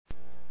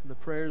the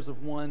prayers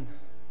of one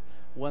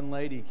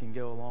lady can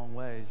go a long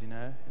ways,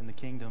 in the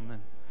kingdom.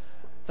 And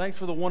thanks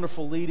for the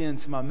wonderful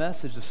lead-in to my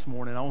message this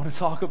morning. I want to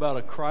talk about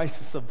a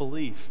crisis of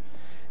belief.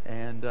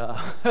 And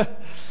it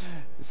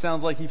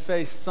sounds like you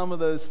faced some of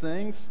those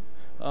things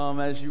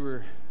as you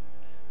were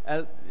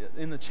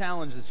in the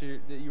challenge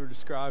that you were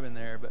describing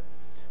there. But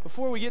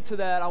before we get to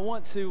that, I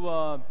want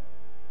to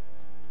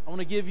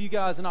give you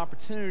guys an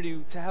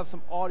opportunity to have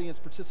some audience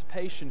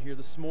participation here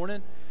this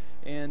morning.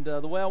 And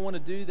the way I want to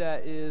do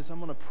that is I'm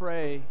going to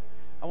pray.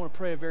 I want to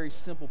pray a very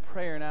simple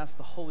prayer and ask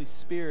the Holy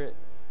Spirit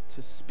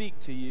to speak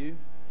to you.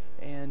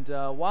 And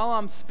while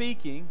I'm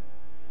speaking,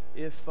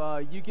 if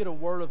you get a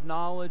word of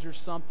knowledge or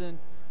something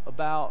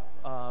about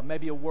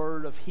maybe a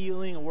word of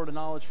healing, a word of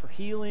knowledge for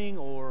healing,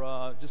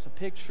 or just a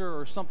picture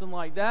or something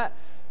like that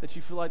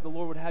you feel like the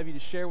Lord would have you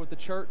to share with the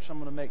church, I'm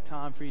going to make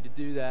time for you to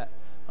do that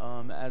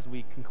as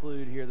we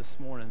conclude here this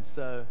morning.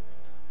 So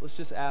let's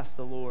just ask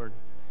the Lord.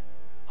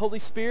 Holy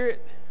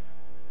Spirit,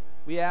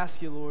 we ask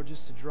you, Lord,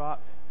 just to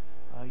drop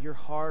your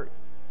heart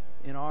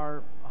in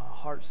our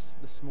hearts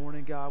this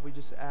morning, God. We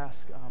just ask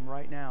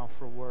right now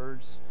for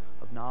words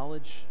of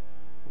knowledge.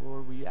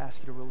 Lord, we ask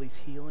you to release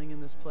healing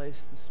in this place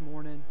this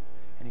morning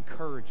and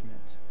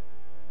encouragement.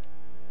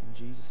 In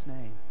Jesus'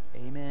 name,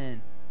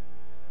 amen.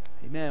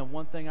 Amen.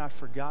 One thing I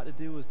forgot to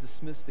do was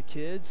dismiss the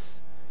kids.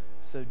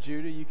 So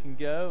Judah, you can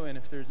go, and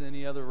if there's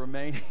any other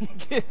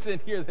remaining kids in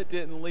here that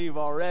didn't leave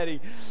already,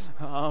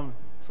 looks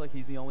like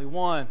he's the only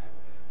one.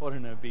 What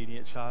an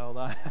obedient child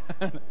I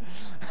am.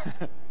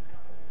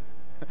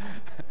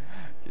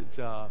 Good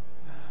job.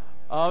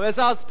 As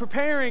I was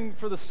preparing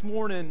for this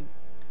morning,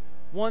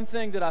 one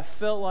thing that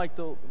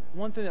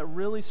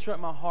really struck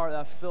my heart,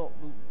 that I felt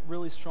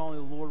really strongly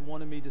the Lord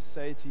wanted me to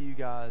say to you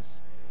guys,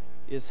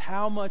 is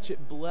how much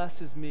it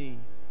blesses me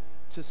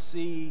to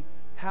see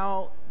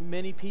how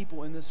many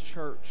people in this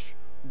church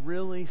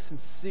really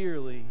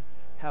sincerely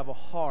have a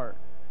heart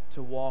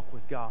to walk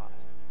with God.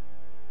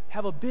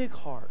 Have a big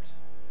heart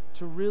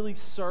to really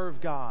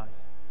serve God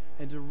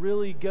and to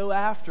really go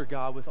after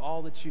God with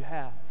all that you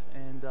have.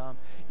 And,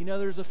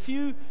 there's a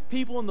few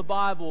people in the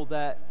Bible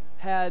that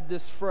had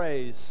this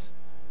phrase,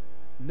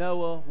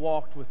 Noah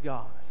walked with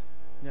God.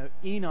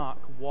 Enoch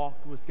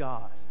walked with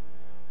God.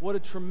 What a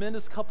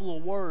tremendous couple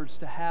of words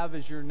to have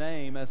as your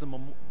name, in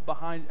front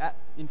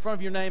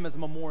of your name as a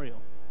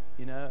memorial.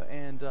 It's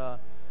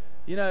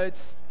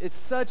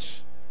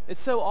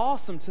so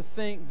awesome to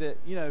think that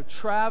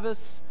Travis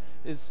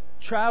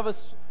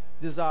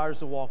desires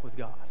to walk with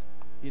God.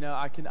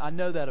 I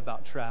know that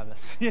about Travis.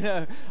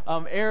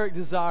 Eric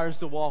desires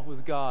to walk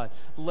with God.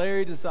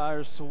 Larry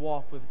desires to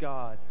walk with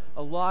God.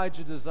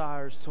 Elijah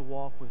desires to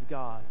walk with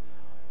God.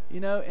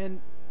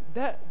 And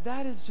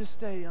that is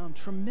just a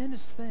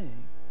tremendous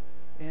thing.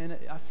 And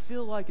I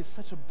feel like it's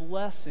such a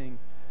blessing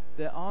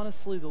that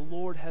honestly the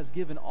Lord has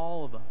given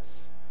all of us.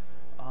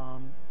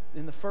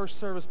 In the first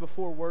service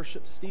before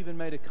worship, Stephen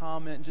made a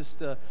comment,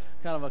 kind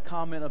of a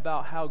comment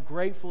about how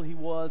grateful he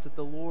was that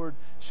the Lord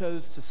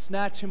chose to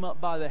snatch him up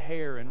by the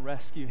hair and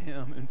rescue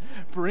him and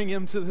bring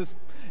him to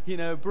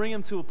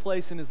a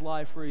place in his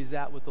life where he's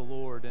at with the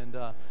Lord. And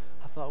I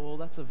thought, well,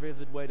 that's a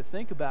vivid way to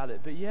think about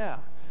it. But yeah,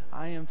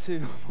 I am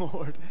too,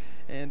 Lord.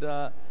 And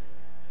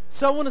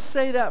so I want to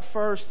say that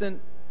first, and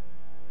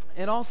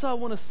also I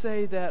want to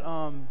say that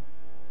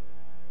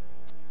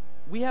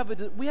we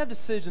have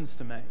decisions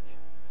to make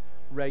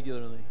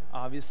regularly,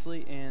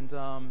 obviously. And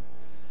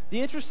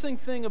the interesting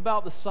thing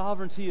about the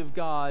sovereignty of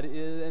God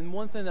is, and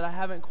one thing that I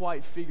haven't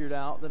quite figured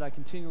out that I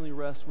continually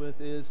wrestle with,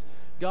 is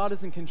God is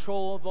in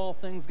control of all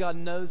things. God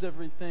knows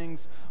everything,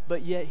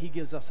 but yet He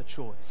gives us a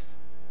choice.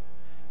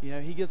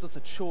 He gives us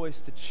a choice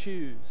to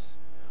choose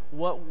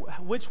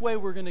which way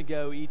we're going to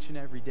go each and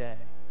every day.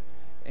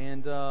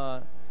 And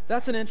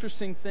that's an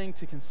interesting thing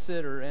to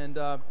consider. And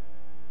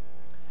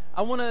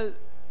I want to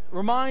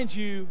remind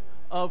you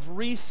of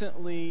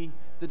recently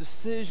the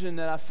decision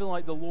that I feel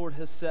like the Lord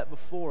has set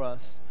before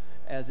us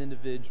as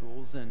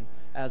individuals and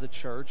as a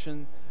church.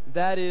 And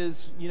that is,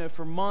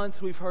 for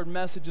months we've heard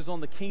messages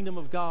on the kingdom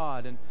of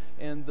God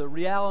and the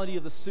reality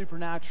of the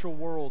supernatural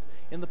world.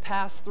 In the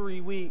past 3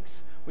 weeks,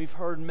 we've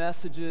heard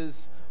messages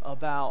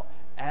about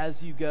as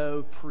you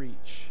go,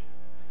 preach,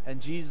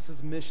 and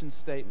Jesus' mission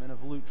statement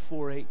of Luke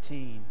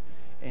 4:18.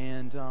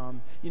 And,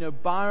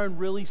 Byron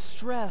really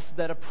stressed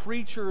that a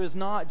preacher is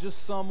not just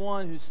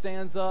someone who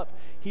stands up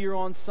here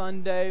on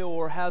Sunday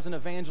or has an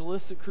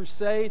evangelistic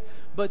crusade,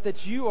 but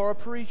that you are a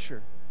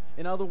preacher.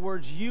 In other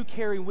words, you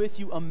carry with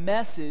you a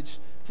message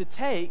to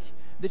take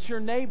that your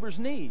neighbors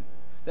need,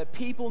 that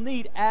people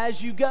need as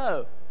you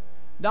go.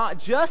 Not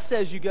just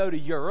as you go to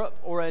Europe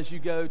or as you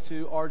go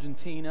to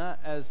Argentina.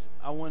 As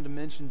I wanted to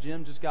mention,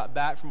 Jim just got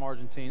back from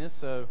Argentina,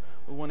 so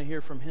we want to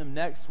hear from him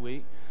next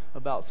week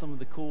about some of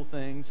the cool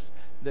things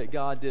that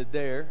God did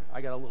there.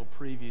 I got a little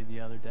preview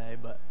the other day,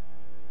 but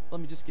let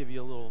me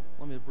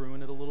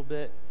ruin it a little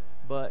bit.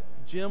 But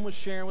Jim was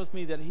sharing with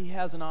me that he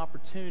has an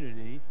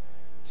opportunity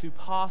to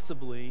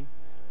possibly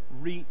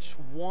reach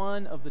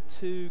one of the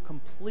 2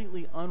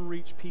 completely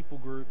unreached people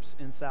groups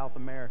in South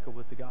America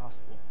with the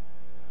gospel.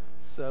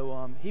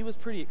 so he was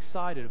pretty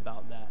excited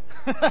about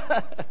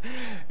that.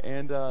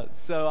 And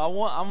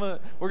so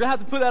we're gonna have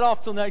to put that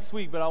off till next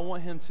week, but I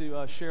want him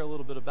to share a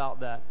little bit about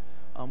that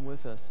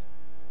with us.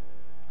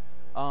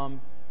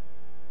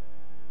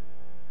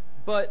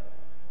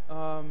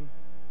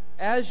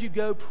 As you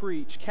go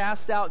preach,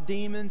 cast out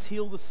demons,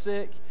 heal the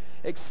sick,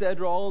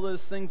 etc., all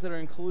those things that are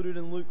included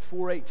in Luke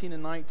 4:18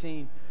 and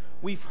 19,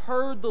 we've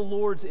heard the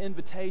Lord's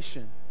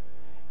invitation.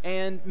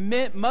 And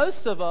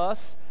most of us,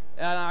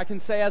 and I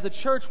can say as a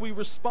church, we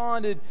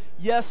responded,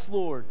 yes,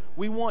 Lord,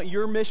 we want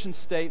your mission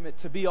statement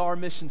to be our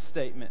mission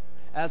statement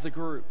as a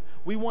group.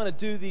 We want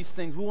to do these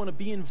things. We want to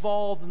be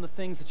involved in the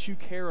things that you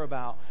care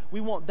about.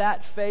 We want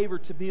that favor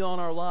to be on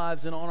our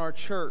lives and on our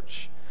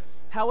church.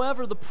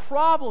 However, the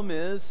problem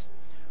is,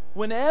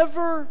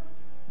 whenever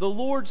the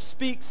Lord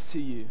speaks to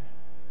you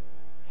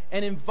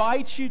and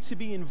invites you to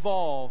be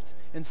involved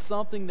in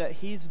something that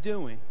He's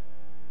doing,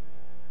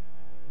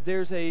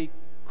 there's a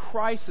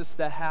crisis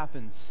that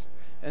happens.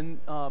 And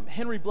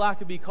Henry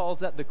Blackaby calls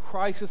that the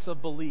crisis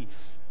of belief,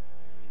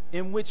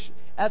 in which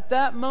at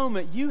that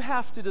moment you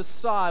have to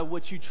decide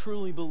what you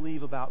truly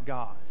believe about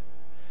God.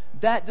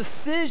 That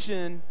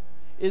decision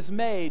is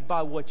made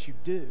by what you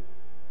do.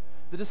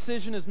 The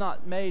decision is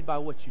not made by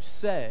what you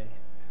say.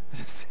 The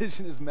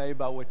decision is made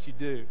by what you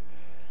do.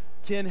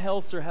 Ken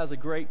Helser has a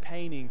great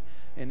painting,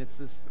 and it's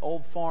this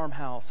old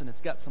farmhouse, and it's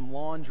got some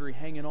laundry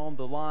hanging on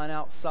the line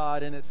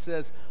outside, and it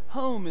says,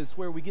 "Home is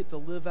where we get to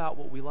live out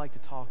what we like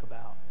to talk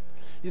about."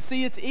 You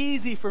see, it's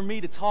easy for me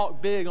to talk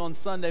big on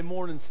Sunday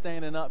morning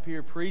standing up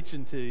here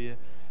preaching to you.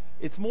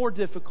 It's more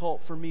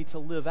difficult for me to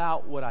live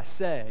out what I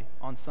say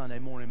on Sunday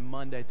morning,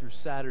 Monday through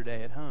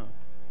Saturday at home.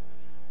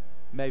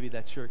 Maybe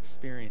that's your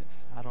experience.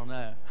 I don't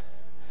know.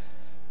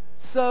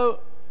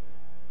 So,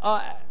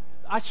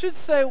 I should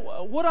say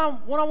what I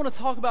want to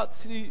talk about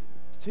to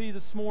you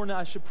this morning.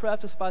 I should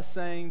preface by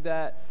saying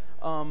that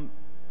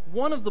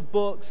one of the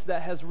books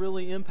that has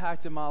really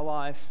impacted my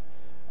life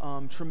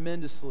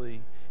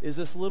tremendously is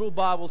this little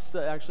Bible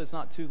study. Actually, it's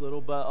not too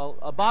little, but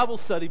a Bible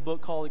study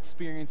book called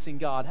Experiencing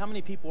God. How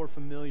many people are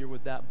familiar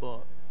with that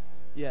book?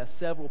 Yeah,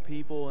 several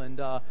people.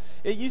 And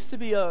it used to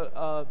be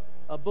a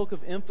book of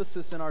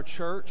emphasis in our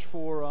church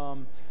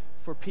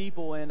for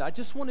people. And I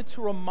just wanted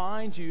to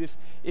remind you,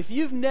 if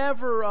you've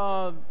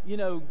never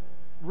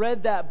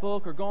read that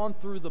book or gone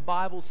through the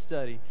Bible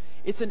study,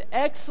 it's an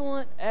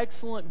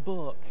excellent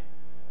book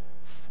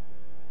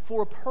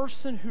for a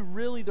person who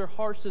really their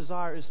heart's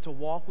desire is to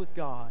walk with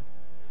God,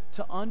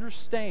 to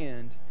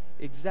understand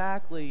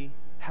exactly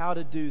how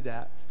to do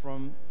that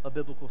from a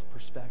biblical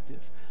perspective.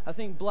 I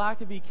think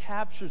Blackaby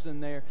captures in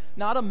there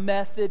not a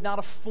method, not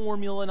a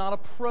formula, not a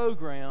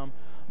program,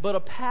 but a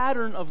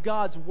pattern of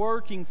God's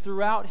working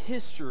throughout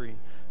history,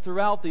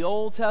 throughout the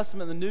Old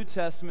Testament, the New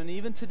Testament,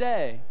 even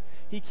today.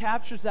 He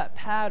captures that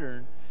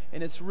pattern,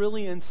 and it's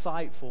really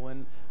insightful.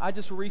 And I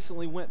just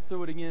recently went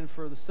through it again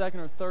for the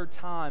second or third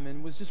time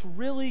and was just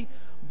really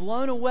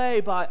blown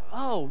away by,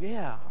 oh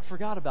yeah, I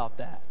forgot about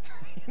that.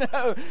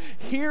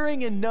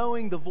 Hearing and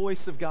knowing the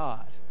voice of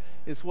God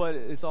is what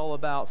it's all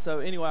about. So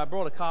anyway, I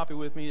brought a copy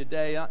with me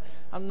today.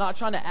 I'm not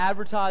trying to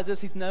advertise this.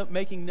 He's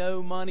making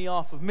no money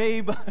off of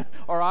me, but,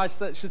 or I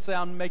should say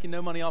I'm making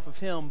no money off of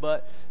him.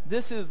 But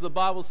this is the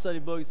Bible study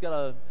book. He's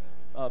got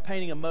a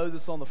painting of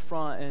Moses on the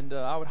front, and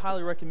I would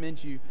highly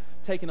recommend you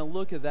taking a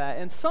look at that.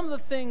 And some of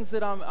the things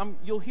that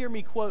you'll hear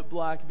me quote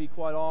Blackaby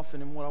quite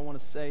often in what I want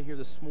to say here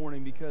this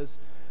morning, because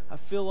I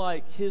feel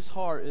like his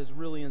heart is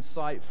really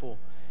insightful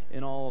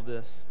in all of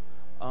this.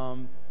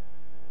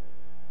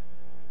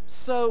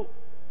 So,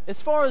 as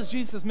far as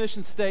Jesus'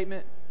 mission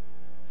statement,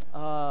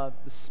 the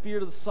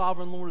Spirit of the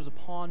Sovereign Lord is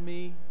upon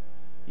me.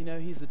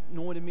 He's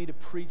anointed me to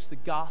preach the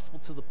gospel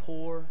to the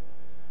poor,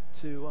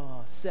 to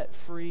set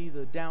free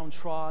the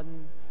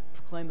downtrodden,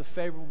 proclaim the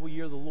favorable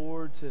year of the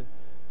Lord,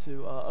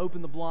 to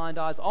open the blind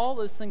eyes, all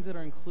those things that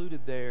are included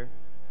there.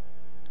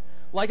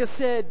 Like I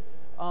said,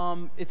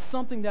 it's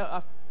something that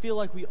I feel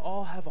like we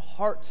all have a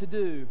heart to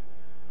do,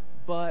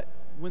 but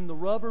when the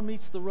rubber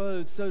meets the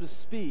road, so to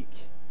speak,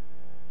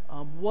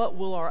 what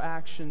will our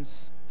actions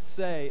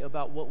say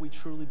about what we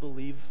truly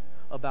believe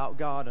about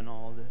God and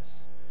all of this?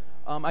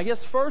 I guess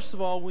first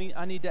of all,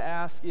 I need to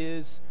ask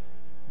is,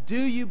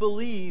 do you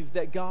believe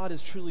that God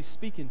is truly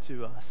speaking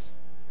to us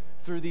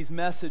through these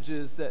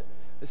messages that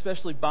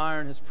especially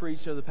Byron has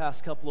preached over the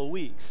past couple of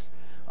weeks?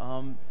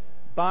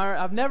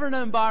 I've never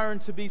known Byron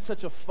to be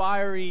such a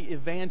fiery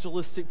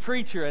evangelistic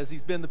preacher as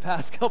he's been the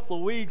past couple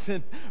of weeks,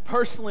 and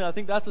personally I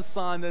think that's a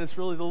sign that it's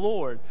really the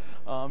Lord.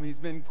 He's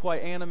been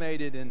quite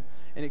animated and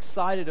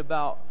excited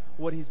about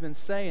what he's been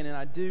saying, and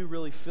I do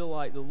really feel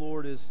like the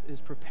Lord is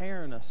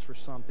preparing us for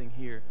something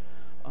here.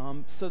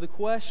 So the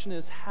question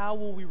is, how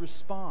will we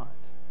respond?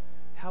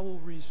 How will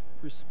we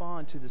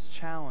respond to this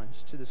challenge,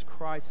 to this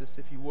crisis,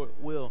 if you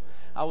will?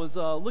 I was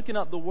looking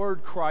up the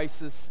word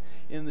crisis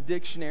in the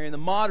dictionary, in the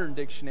modern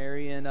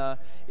dictionary, and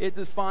it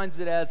defines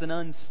it as an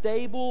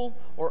unstable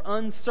or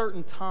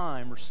uncertain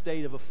time or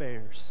state of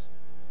affairs,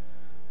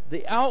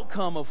 the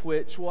outcome of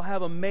which will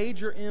have a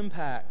major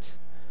impact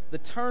the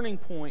turning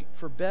point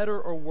for better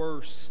or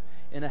worse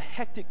in a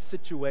hectic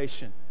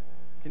situation.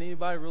 Can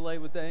anybody relate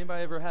with that?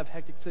 Anybody ever have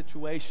hectic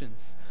situations?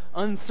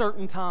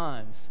 Uncertain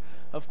times?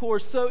 Of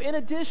course. So in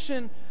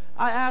addition,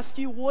 I ask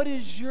you, what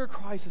is your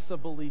crisis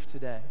of belief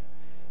today?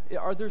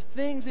 Are there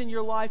things in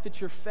your life that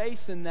you're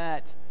facing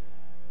that,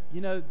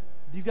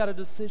 you've got a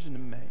decision to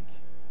make?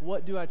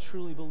 What do I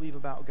truly believe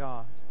about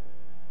God?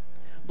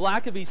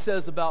 Blackaby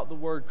says about the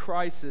word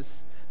crisis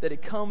that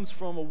it comes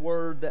from a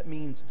word that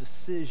means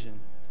decision.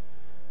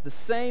 The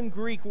same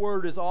Greek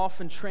word is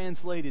often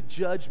translated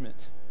judgment.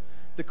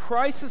 The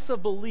crisis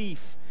of belief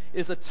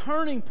is a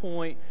turning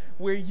point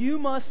where you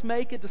must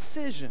make a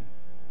decision.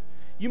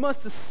 You must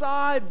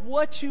decide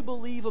what you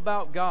believe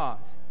about God.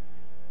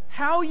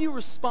 How you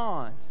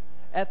respond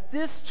at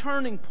this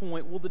turning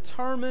point will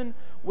determine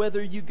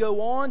whether you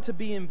go on to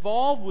be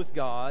involved with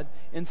God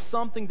in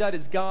something that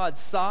is God's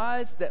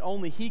size, that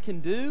only He can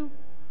do,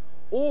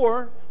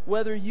 or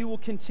whether you will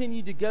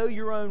continue to go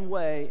your own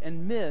way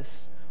and miss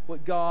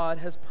what God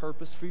has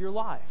purposed for your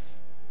life.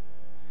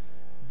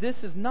 This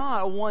is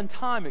not a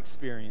one-time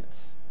experience.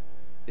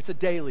 It's a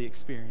daily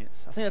experience.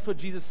 I think that's what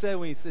Jesus said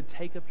when He said,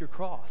 take up your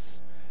cross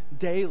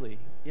daily.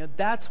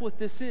 That's what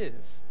this is.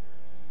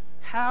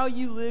 How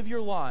you live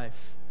your life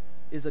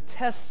is a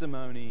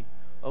testimony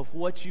of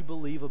what you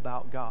believe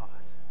about God.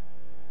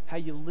 How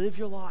you live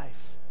your life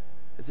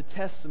is a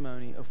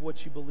testimony of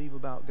what you believe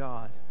about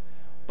God.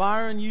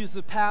 Byron used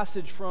a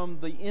passage from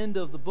the end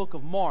of the book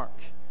of Mark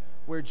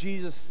where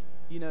Jesus,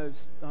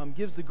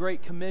 gives the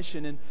Great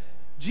Commission. And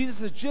Jesus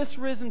has just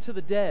risen to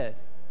the dead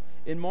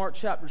in Mark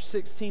chapter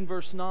 16,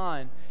 verse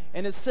 9.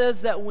 And it says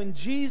that when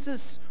Jesus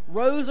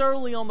rose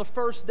early on the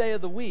first day of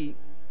the week,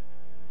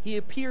 He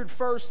appeared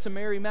first to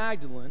Mary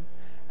Magdalene,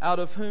 out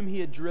of whom He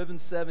had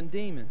driven 7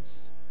 demons.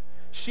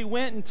 She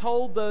went and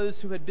told those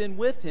who had been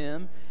with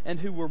Him and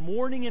who were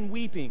mourning and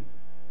weeping.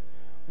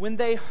 When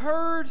they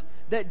heard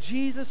that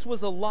Jesus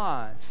was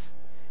alive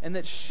and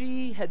that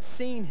she had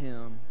seen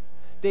Him,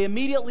 they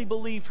immediately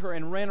believed her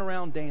and ran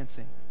around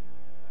dancing.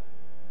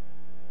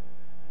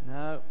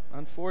 No,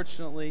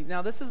 unfortunately.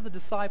 Now, this is the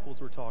disciples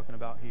we're talking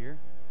about here.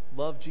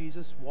 Loved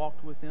Jesus,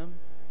 walked with Him.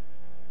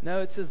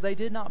 No, it says they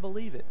did not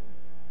believe it.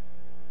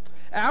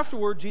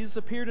 Afterward, Jesus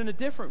appeared in a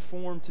different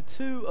form to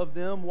 2 of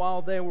them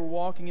while they were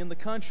walking in the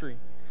country.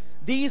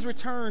 These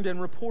returned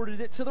and reported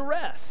it to the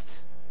rest,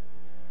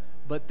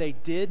 but they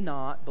did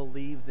not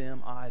believe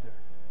them either.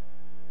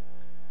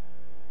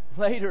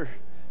 Later,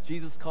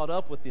 Jesus caught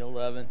up with the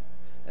 11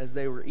 as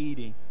they were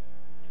eating.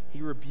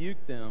 He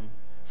rebuked them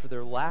for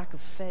their lack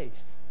of faith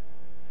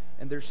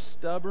and their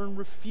stubborn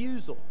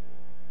refusal.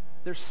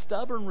 Their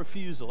stubborn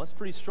refusal, that's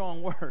pretty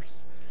strong words,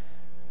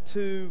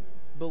 to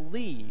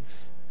believe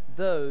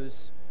those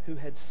who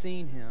had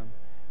seen Him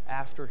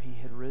after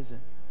He had risen.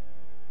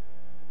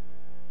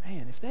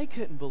 Man, if they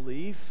couldn't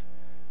believe,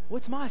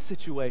 what's my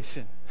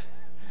situation?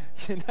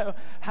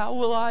 How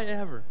will I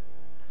ever?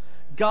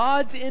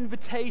 God's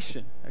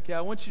invitation, okay,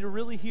 I want you to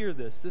really hear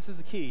this. This is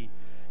the key.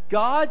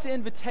 God's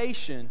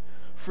invitation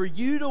for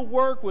you to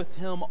work with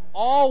Him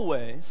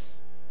always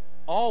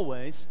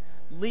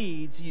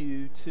leads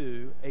you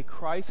to a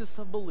crisis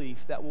of belief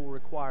that will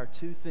require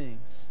 2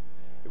 things.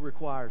 It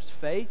requires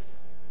faith.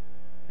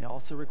 It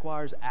also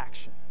requires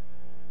action.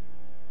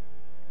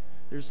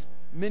 There's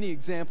many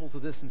examples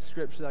of this in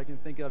Scripture that I can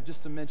think of.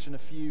 Just to mention a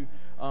few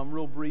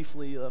real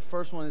briefly. The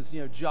first one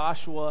is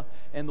Joshua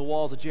and the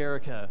walls of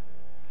Jericho.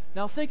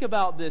 Now think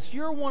about this.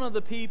 You're one of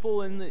the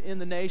people in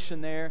the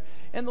nation there,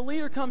 and the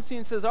leader comes to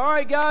you and says, all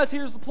right guys,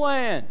 here's the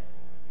plan.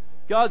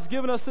 God's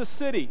given us this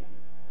city.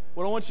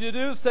 What I want you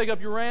to do is take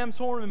up your ram's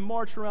horn and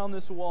march around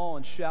this wall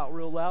and shout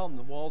real loud, and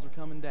the walls are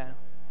coming down.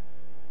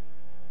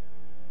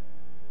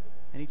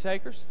 Any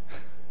takers?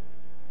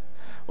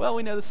 Well,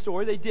 we know the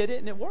story. They did it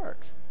and it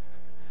worked.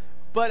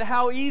 But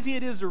how easy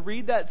it is to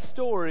read that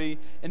story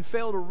and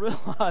fail to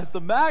realize the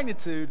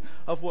magnitude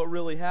of what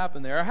really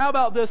happened there. Or how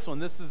about this one?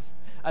 This is,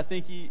 I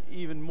think,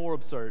 even more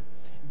absurd.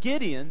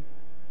 Gideon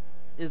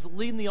is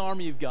leading the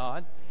army of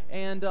God,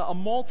 and a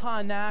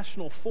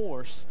multinational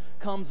force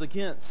comes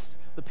against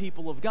the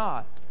people of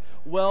God.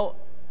 Well,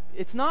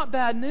 it's not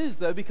bad news,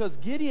 though, because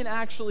Gideon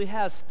actually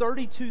has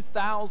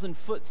 32,000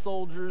 foot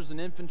soldiers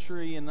and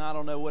infantry and I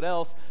don't know what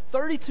else,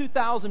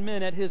 32,000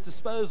 men at his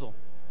disposal.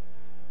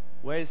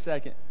 Wait a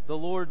second. The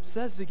Lord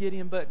says to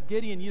Gideon, but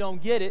Gideon, you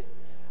don't get it.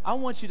 I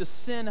want you to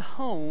send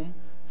home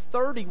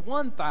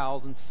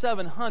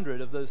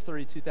 31,700 of those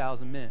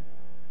 32,000 men.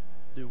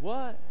 Do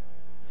what?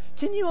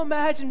 Can you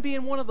imagine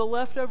being one of the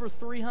leftover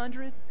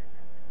 300?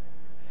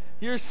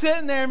 You're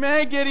sitting there,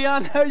 man, Gideon, I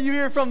know you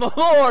hear from the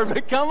Lord,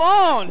 but come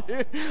on.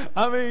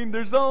 I mean,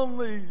 there's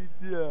only,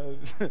 you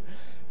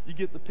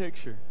get the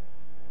picture.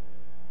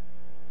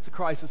 It's a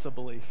crisis of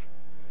belief.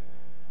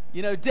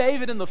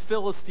 David and the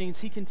Philistines,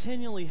 he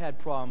continually had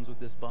problems with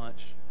this bunch.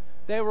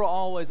 They were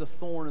always a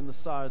thorn in the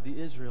side of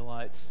the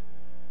Israelites.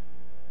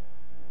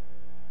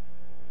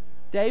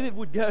 David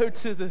would go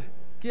to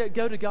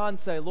God and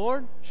say,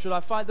 Lord, should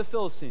I fight the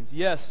Philistines?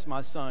 Yes,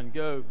 my son,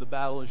 go, the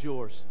battle is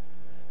yours.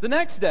 The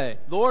next day,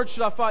 Lord,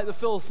 should I fight the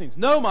Philistines?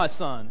 No, my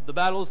son, the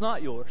battle is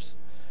not yours.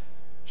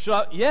 Should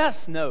I? Yes,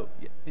 no.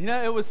 You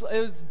know, it was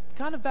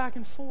kind of back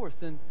and forth.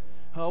 And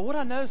what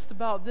I noticed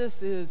about this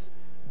is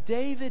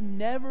David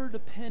never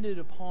depended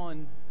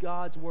upon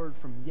God's word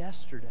from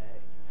yesterday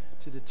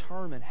to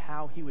determine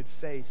how he would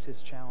face his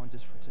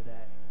challenges for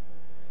today.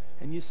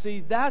 And you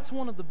see, that's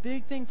one of the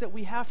big things that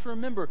we have to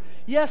remember.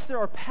 Yes, there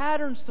are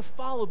patterns to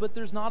follow, but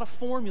there's not a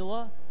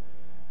formula.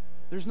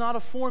 There's not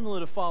a formula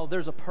to follow.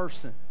 There's a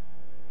person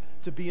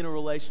to be in a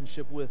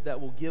relationship with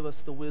that will give us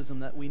the wisdom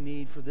that we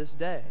need for this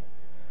day.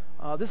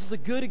 This is a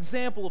good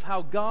example of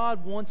how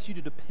God wants you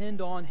to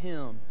depend on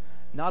Him,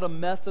 not a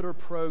method or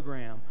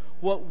program.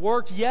 What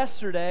worked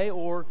yesterday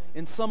or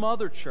in some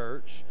other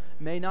church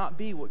may not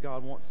be what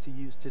God wants to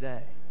use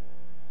today.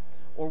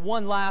 Or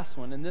one last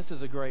one, and this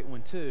is a great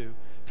one too.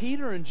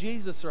 Peter and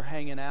Jesus are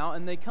hanging out,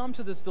 and they come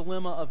to this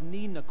dilemma of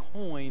needing a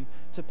coin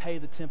to pay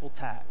the temple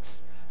tax,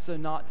 so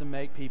not to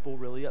make people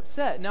really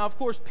upset. Now, of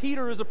course,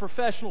 Peter is a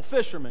professional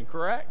fisherman,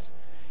 correct?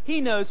 He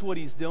knows what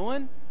he's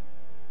doing.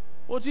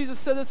 Well, Jesus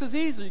said, this is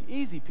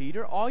easy,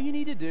 Peter. All you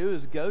need to do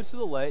is go to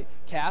the lake,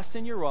 cast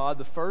in your rod,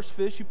 the first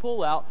fish you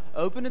pull out,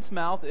 open its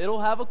mouth,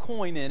 it'll have a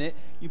coin in it,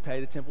 you pay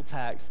the temple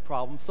tax.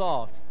 Problem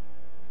solved.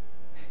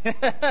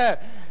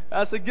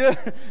 That's a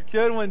good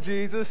one,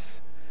 Jesus.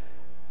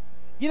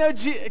 You know,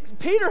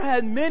 Peter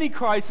had many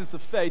crises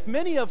of faith,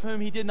 many of whom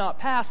he did not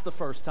pass the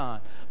first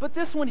time. But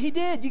this one he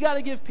did. You got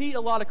to give Pete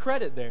a lot of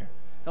credit there.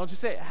 Don't you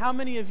say? How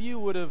many of you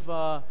would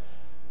have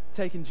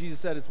taken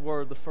Jesus at His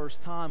word the first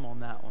time on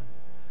that one?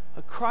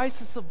 A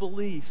crisis of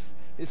belief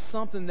is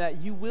something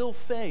that you will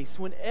face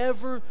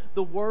whenever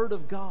the Word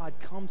of God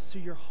comes to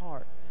your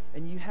heart,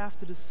 and you have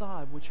to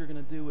decide what you're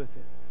going to do with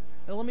it.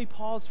 Now let me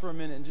pause for a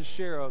minute and just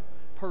share a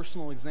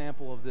personal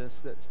example of this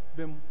that's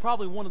been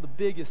probably one of the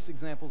biggest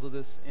examples of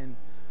this in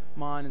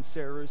mine and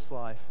Sarah Ruth's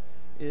life.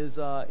 Is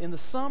in the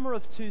summer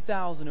of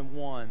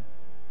 2001,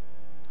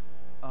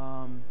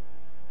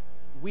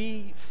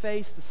 we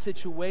faced a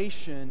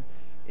situation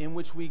in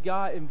which we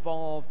got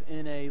involved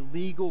in a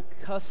legal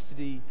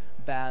custody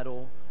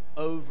battle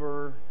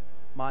over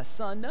my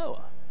son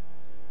Noah.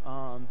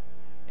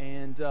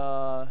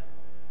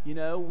 You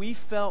know, we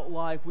felt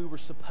like we were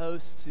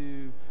supposed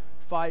to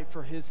fight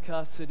for his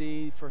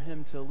custody, for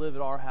him to live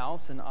at our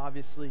house, and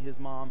obviously his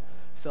mom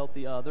felt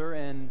the other.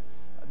 And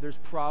there's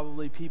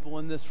probably people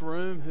in this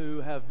room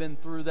who have been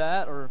through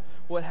that or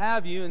what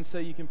have you, and so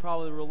you can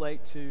probably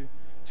relate to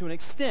an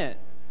extent.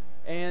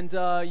 And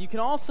you can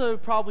also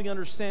probably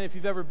understand if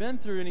you've ever been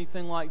through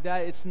anything like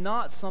that, it's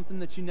not something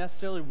that you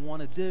necessarily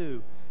want to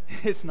do.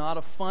 It's not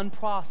a fun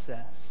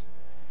process.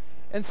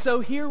 And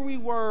so here we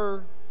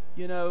were,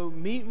 you know,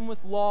 meeting with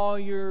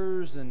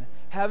lawyers and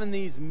having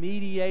these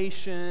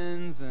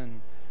mediations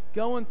and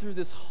going through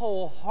this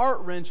whole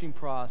heart-wrenching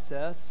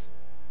process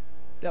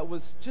that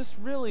was just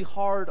really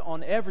hard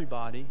on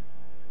everybody,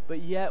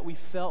 but yet we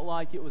felt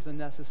like it was a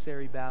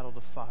necessary battle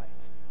to fight.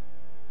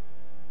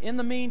 In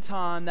the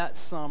meantime, that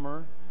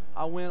summer,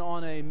 I went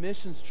on a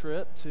missions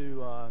trip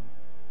to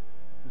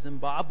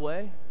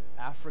Zimbabwe,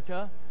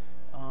 Africa.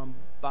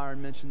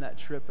 Byron mentioned that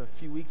trip a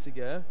few weeks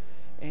ago.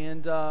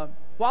 And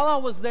while I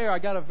was there, I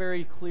got a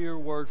very clear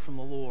word from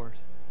the Lord.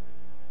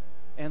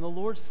 And the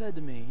Lord said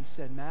to me, He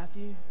said,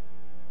 Matthew,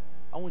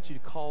 I want you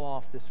to call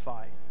off this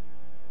fight.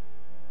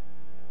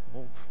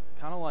 Well,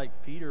 kind of like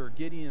Peter or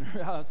Gideon,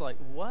 I was like,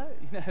 what?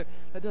 You know,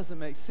 that doesn't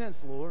make sense,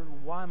 Lord.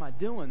 Why am I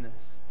doing this?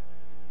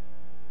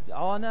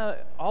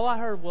 All I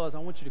heard was, I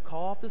want you to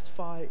call off this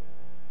fight,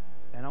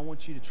 and I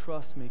want you to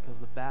trust me because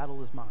the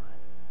battle is mine.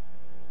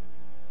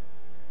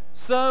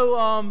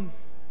 So,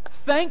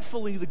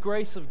 thankfully, the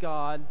grace of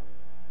God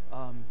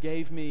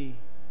gave me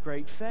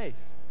great faith.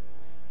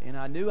 And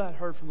I knew I'd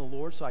heard from the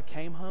Lord, so I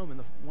came home, and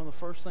one of the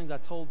first things I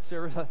told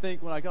Sarah, I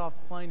think, when I got off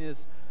the plane is,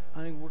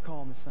 I think we're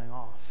calling this thing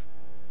off.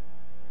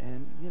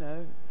 And, you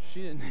know,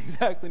 she didn't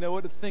exactly know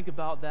what to think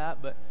about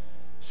that, but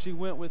she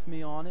went with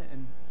me on it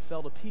and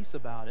felt a peace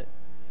about it.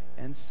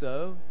 And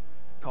so,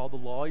 called the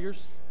lawyers,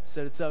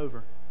 said it's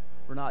over.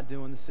 We're not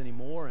doing this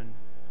anymore, and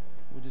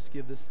we'll just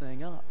give this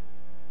thing up.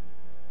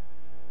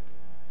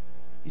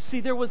 You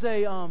see, there was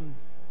a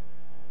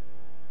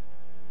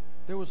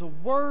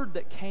word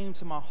that came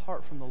to my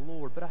heart from the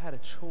Lord, but I had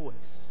a choice.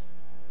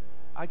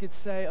 I could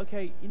say,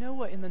 okay, you know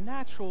what? In the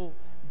natural,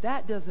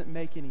 that doesn't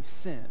make any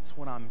sense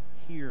when I'm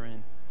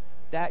hearing.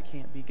 That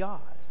can't be God.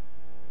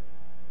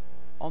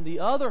 On the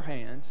other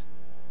hand,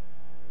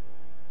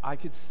 I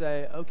could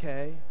say,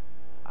 okay,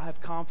 I have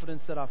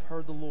confidence that I've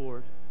heard the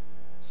Lord,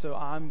 so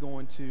I'm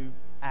going to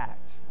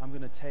act. I'm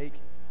going to take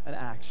an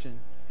action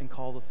and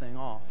call the thing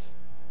off,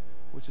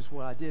 which is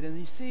what I did. And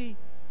you see,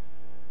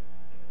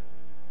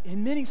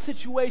 in many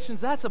situations,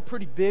 that's a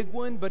pretty big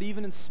one, but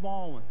even in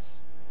small ones,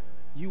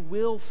 you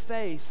will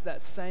face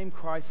that same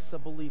crisis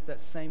of belief, that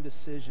same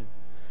decision.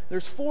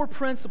 There's 4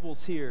 principles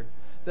here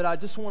that I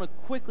just want to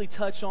quickly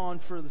touch on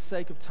for the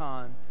sake of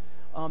time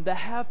that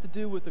have to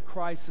do with the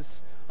crisis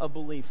of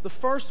belief. The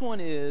first one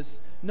is,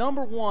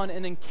 number 1,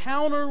 an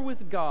encounter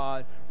with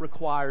God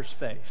requires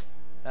faith.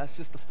 That's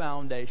just the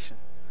foundation.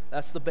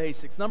 That's the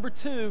basics. Number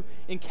 2,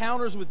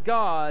 encounters with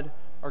God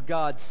are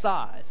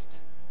God-sized.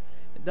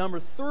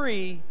 Number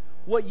 3,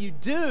 what you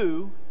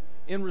do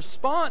in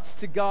response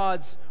to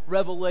God's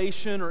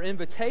revelation or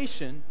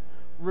invitation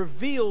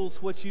reveals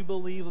what you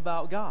believe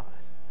about God.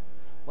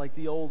 Like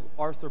the old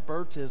Arthur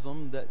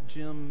Burtism that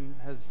Jim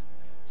has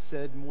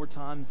said more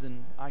times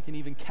than I can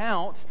even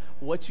count,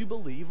 what you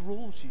believe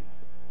rules you.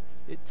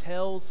 It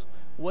tells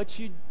what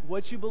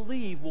you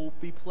believe will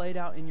be played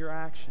out in your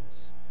actions.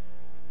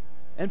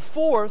 And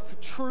 4th,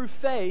 true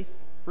faith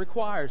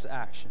requires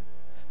action.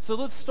 So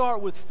let's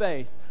start with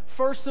faith.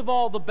 First of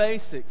all, the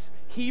basics.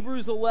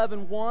 Hebrews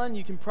 11:1,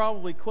 you can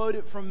probably quote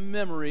it from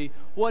memory.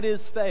 What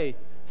is faith?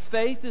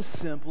 Faith is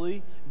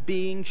simply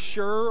being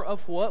sure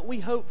of what we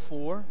hope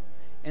for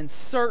and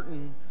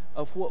certain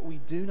of what we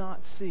do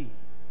not see.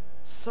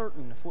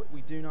 Certain of what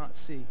we do not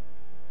see.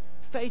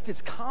 Faith is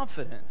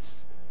confidence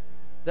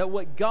that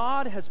what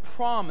God has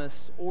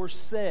promised or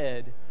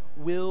said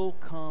will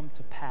come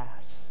to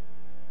pass.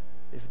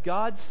 If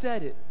God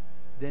said it,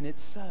 then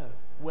it's so.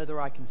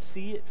 Whether I can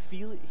see it,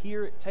 feel it,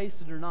 hear it, taste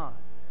it or not,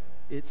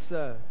 it's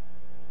so.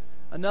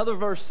 Another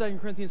verse, 2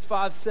 Corinthians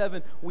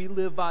 5:7, we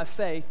live by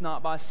faith,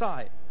 not by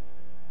sight.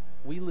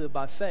 We live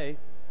by faith,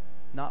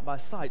 not by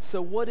sight.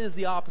 So what is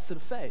the opposite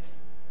of faith?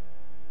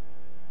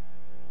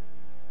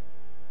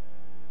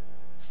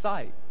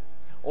 Sight.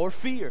 Or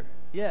fear.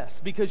 Yes,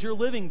 because you're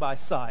living by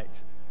sight.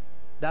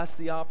 That's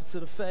the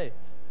opposite of faith.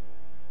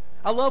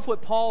 I love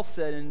what Paul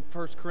said in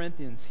 1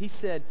 Corinthians. He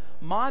said,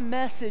 my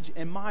message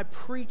and my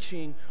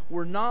preaching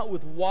were not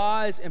with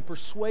wise and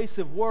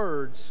persuasive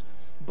words,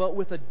 but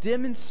with a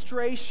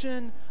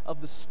demonstration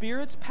of the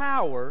Spirit's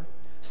power,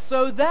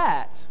 so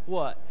that,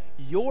 what?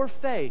 Your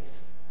faith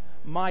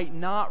might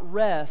not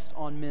rest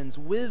on men's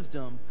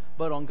wisdom,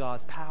 but on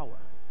God's power.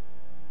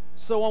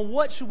 So on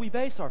what should we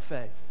base our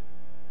faith?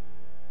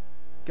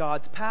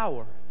 God's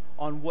power.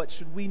 On what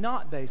should we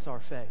not base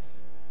our faith?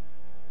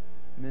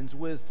 Men's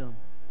wisdom.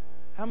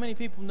 How many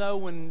people know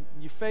when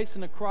you're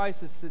facing a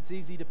crisis, it's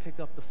easy to pick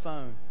up the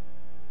phone?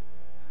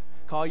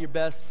 Call your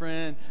best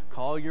friend,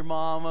 call your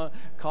mama,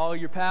 call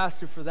your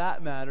pastor for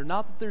that matter.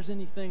 Not that there's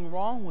anything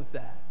wrong with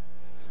that.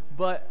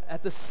 But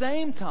at the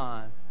same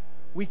time,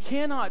 we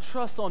cannot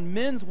trust on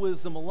men's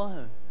wisdom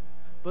alone,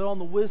 but on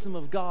the wisdom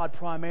of God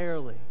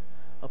primarily,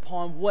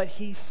 upon what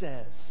He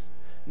says.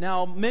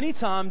 Now, many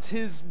times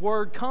His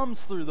Word comes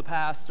through the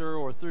pastor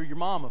or through your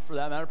mama, for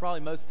that matter. Probably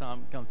most of the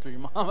time it comes through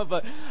your mama.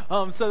 But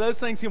so those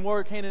things can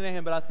work hand in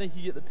hand, but I think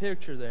you get the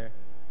picture there.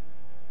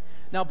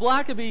 Now,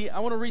 Blackaby, I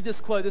want to read this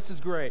quote. This is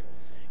great.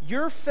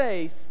 Your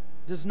faith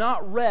does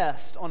not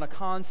rest on a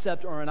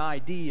concept or an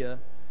idea.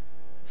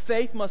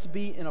 Faith must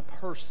be in a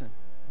person,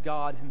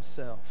 God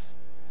Himself.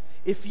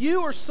 If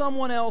you or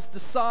someone else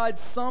decides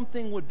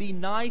something would be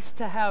nice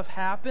to have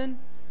happen,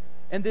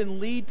 and then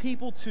lead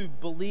people to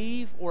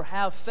believe or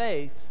have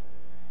faith,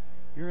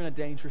 you're in a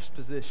dangerous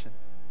position.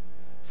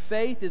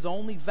 Faith is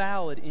only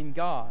valid in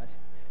God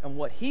and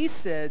what He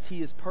says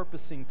He is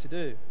purposing to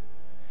do.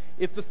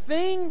 If the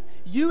thing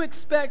you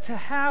expect to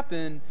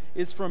happen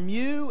is from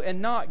you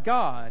and not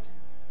God,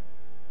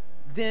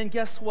 then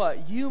guess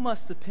what? You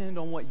must depend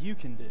on what you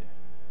can do.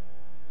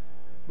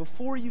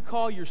 Before you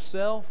call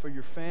yourself or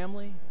your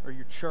family or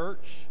your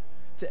church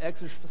to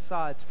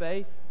exercise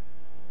faith,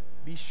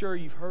 be sure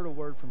you've heard a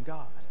word from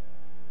God.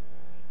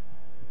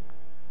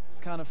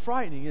 It's kind of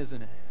frightening,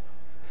 isn't it?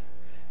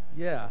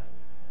 Yeah.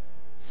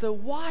 So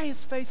why is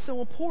faith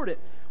so important?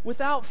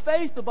 Without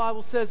faith, the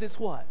Bible says it's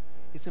what?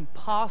 It's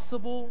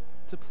impossible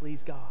to please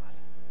God.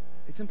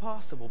 It's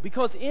impossible.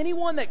 Because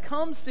anyone that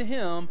comes to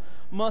Him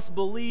must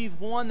believe,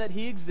 one, that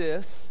He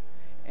exists,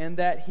 and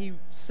that He,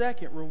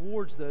 second,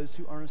 rewards those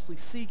who earnestly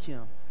seek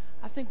Him.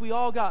 I think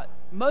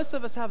most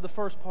of us have the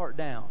first part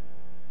down.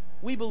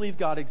 We believe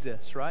God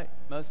exists, right?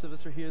 Most of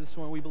us are here this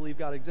morning. We believe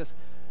God exists.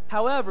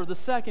 However, the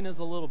second is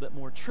a little bit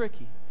more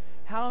tricky.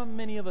 How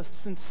many of us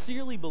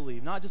sincerely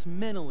believe, not just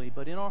mentally,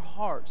 but in our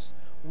hearts,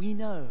 we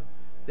know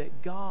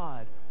that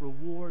God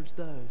rewards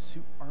those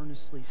who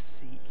earnestly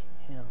seek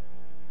Him?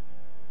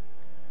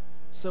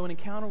 So an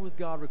encounter with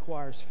God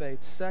requires faith.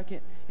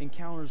 Second,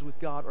 encounters with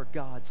God are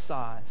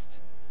God-sized.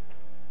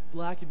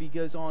 Blackaby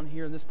goes on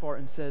here in this part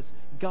and says,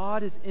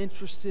 God is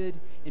interested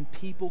in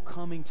people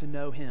coming to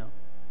know Him.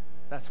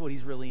 That's what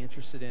He's really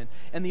interested in.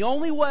 And the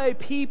only way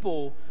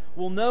people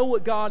will know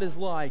what God is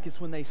like is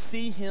when they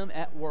see Him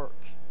at work.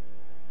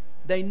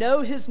 They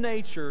know His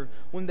nature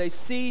when they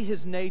see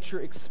His nature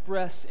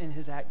expressed in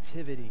His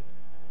activity.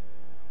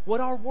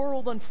 What our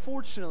world,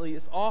 unfortunately,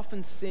 is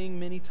often seeing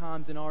many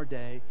times in our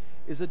day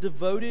is a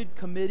devoted,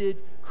 committed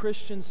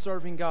Christian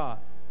serving God.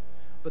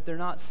 But they're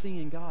not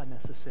seeing God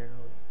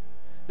necessarily.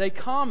 They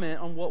comment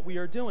on what we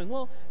are doing.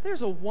 Well,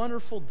 there's a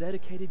wonderful,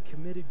 dedicated,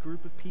 committed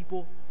group of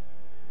people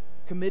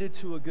committed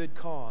to a good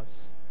cause.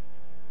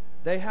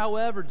 They,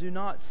 however, do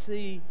not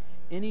see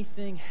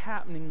anything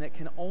happening that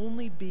can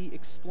only be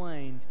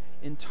explained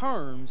in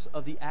terms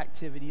of the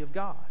activity of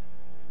God.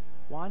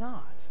 Why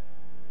not?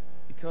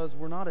 Because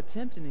we're not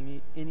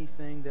attempting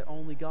anything that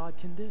only God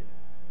can do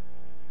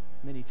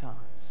many times.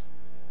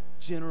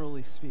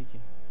 generally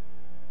speaking.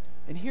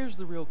 And here's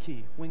the real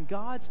key. When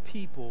God's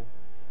people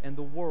and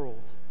the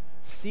world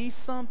see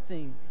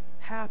something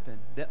happen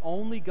that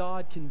only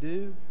God can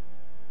do,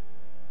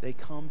 they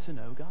come to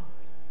know God.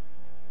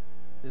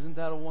 Isn't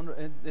that a wonder?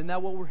 Isn't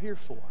that what we're here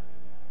for?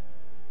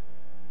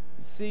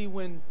 You see,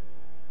 when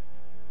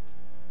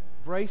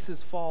braces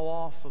fall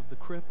off of the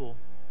cripple,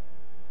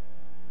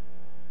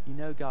 you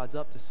know God's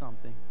up to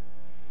something.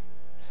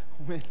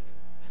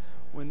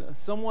 When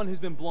someone who's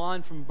been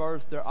blind from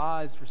birth, their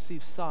eyes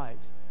receive sight,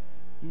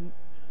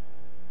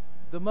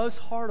 the most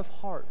heart of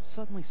heart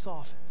suddenly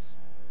softens.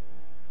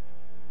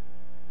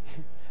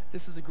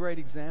 This is a great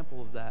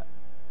example of that.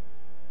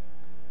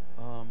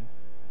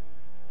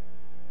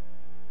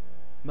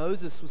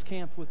 Moses was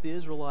camped with the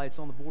Israelites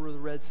on the border of the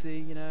Red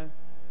Sea,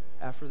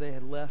 after they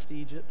had left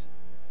Egypt.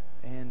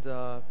 And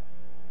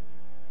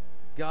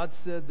God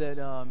said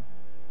that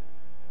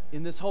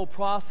in this whole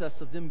process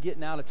of them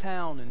getting out of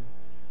town and,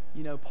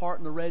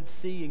 parting the Red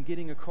Sea and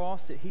getting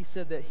across it, He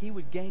said that He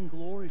would gain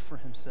glory for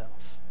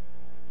Himself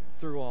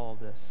through all of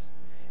this.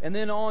 And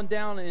then on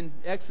down in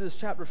Exodus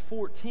chapter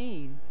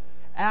 14,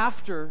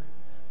 after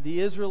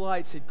the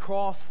Israelites had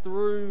crossed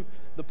through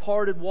the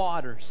parted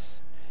waters,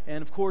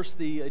 and of course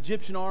the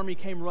Egyptian army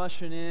came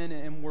rushing in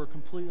and were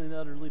completely and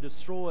utterly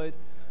destroyed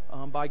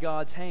by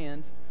God's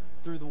hand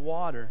through the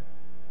water.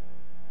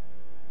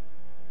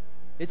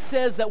 It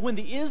says that when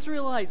the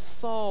Israelites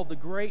saw the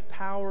great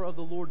power of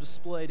the Lord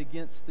displayed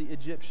against the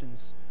Egyptians,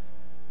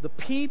 the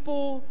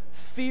people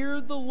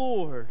feared the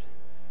Lord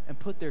and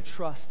put their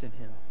trust in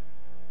Him.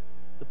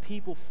 The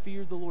people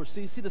feared the Lord. So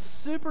you see, the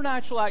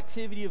supernatural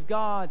activity of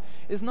God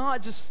is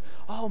not just,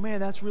 oh man,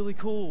 that's really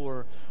cool,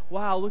 or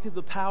wow, look at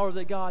the power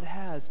that God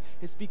has.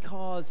 It's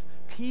because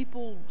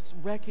people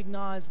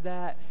recognize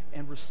that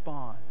and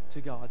respond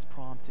to God's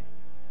prompting.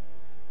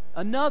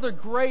 Another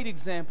great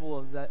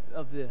example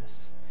of this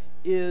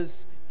is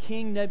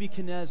King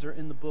Nebuchadnezzar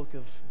in the book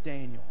of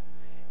Daniel.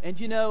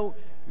 And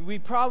we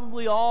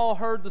probably all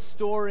heard the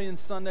story in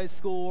Sunday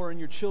school or in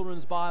your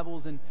children's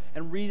Bibles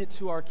and read it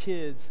to our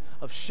kids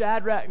of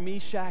Shadrach,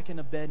 Meshach, and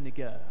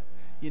Abednego,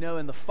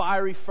 in the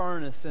fiery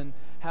furnace, and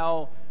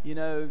how,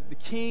 the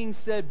king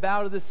said,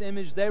 bow to this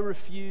image. They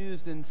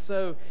refused, and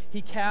so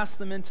he cast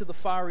them into the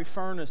fiery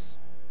furnace.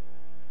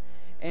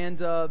 And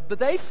but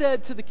they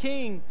said to the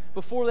king,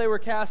 before they were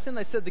cast in,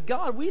 they said, the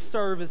God we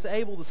serve is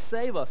able to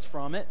save us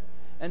from it,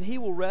 and He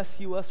will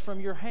rescue us from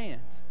your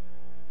hand.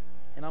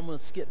 And I'm going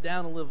to skip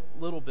down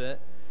a little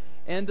bit.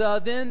 And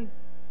then,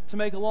 to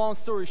make a long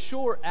story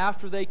short,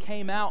 after they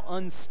came out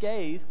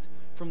unscathed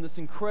from this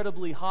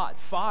incredibly hot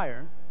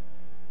fire,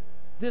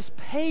 this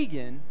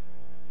pagan,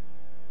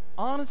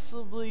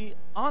 honestly,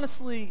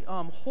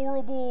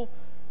 horrible,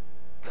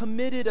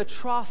 committed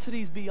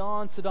atrocities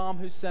beyond Saddam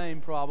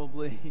Hussein,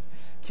 probably,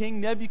 King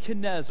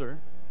Nebuchadnezzar,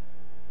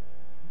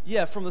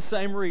 from the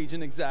same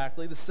region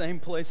exactly, the same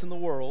place in the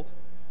world,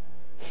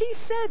 he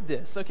said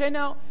this. Okay,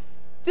 now,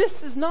 this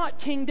is not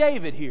King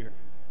David here,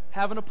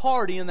 having a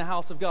party in the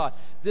house of God.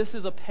 This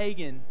is a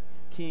pagan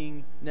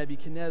King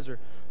Nebuchadnezzar.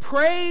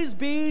 Praise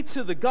be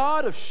to the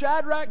God of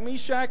Shadrach,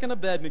 Meshach, and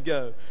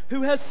Abednego,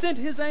 who has sent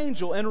His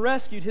angel and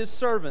rescued His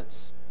servants.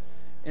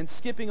 And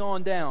skipping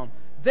on down.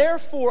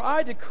 Therefore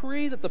I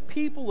decree that the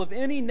people of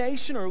any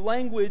nation or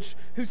language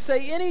who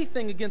say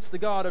anything against the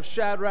God of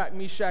Shadrach,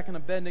 Meshach, and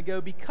Abednego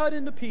be cut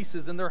into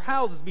pieces, and their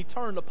houses be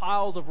turned to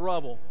piles of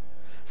rubble.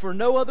 For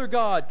no other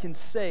God can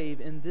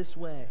save in this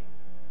way.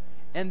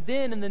 And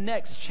then in the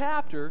next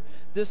chapter,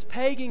 this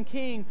pagan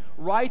king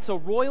writes a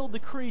royal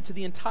decree to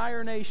the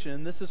entire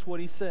nation. This is what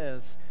he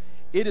says.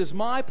 It is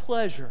my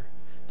pleasure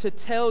to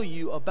tell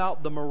you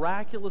about the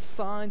miraculous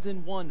signs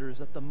and wonders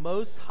that the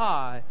Most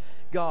High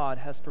God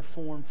has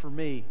performed for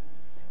me.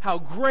 How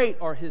great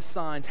are His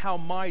signs, how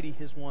mighty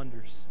His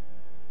wonders.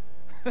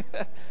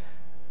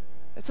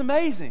 It's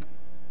amazing.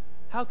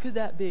 How could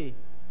that be?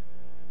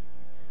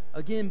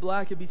 Again,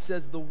 Blackaby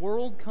says, the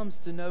world comes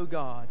to know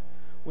God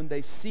when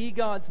they see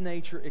God's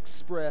nature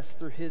expressed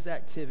through His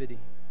activity.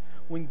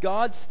 When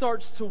God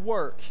starts to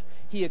work,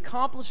 He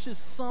accomplishes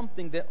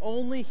something that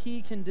only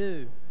He can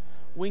do.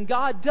 When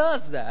God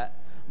does that,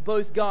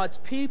 both God's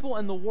people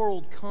and the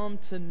world come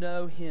to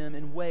know Him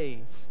in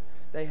ways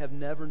they have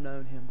never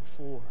known Him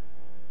before.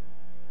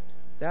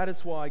 That is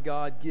why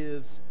God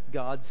gives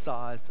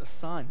God-sized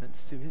assignments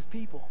to His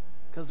people,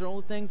 because they're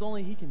only things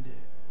only He can do.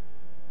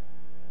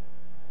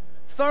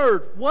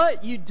 Third,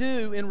 what you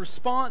do in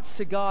response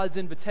to God's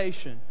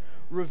invitation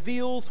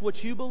reveals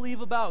what you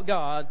believe about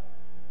God,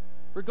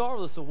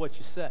 regardless of what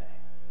you say.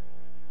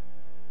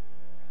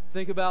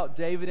 Think about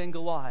David and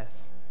Goliath.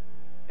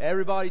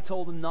 Everybody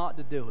told him not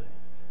to do it.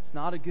 It's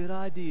not a good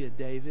idea,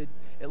 David.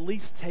 At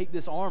least take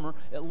this armor.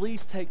 At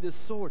least take this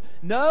sword.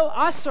 No,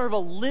 I serve a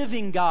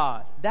living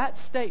God. That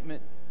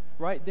statement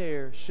right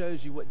there shows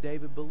you what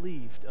David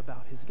believed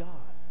about his God.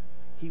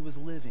 He was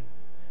living.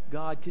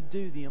 God could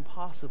do the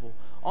impossible.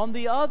 On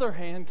the other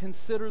hand,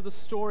 consider the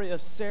story of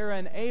Sarah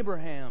and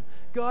Abraham.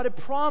 God had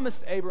promised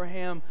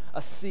Abraham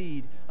a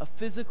seed, a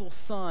physical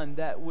son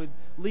that would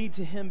lead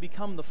to him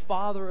become the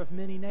father of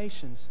many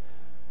nations.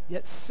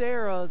 Yet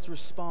Sarah's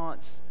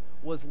response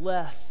was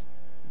less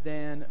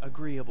than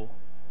agreeable.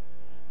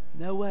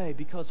 No way,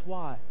 because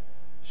why?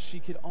 She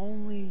could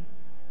only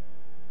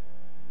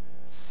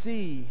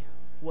see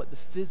what the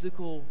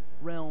physical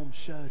realm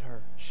showed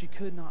her. She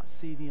could not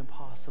see the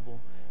impossible.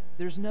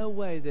 There's no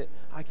way that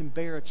I can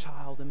bear a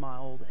child in my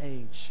old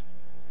age.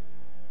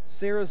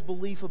 Sarah's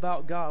belief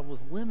about God was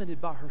limited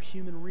by her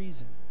human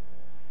reason.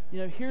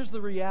 Here's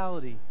the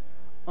reality.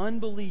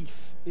 Unbelief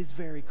is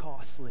very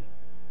costly.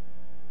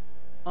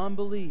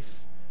 Unbelief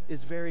is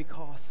very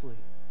costly.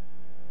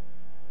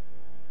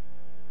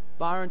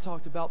 Byron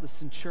talked about the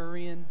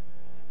centurion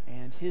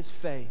and his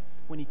faith.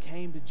 When he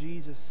came to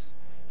Jesus,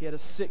 he had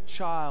a sick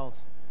child.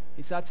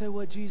 He said, I tell you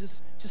what, Jesus,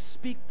 just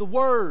speak the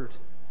word.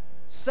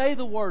 Say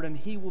the word and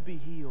he will be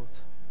healed.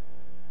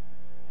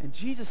 And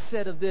Jesus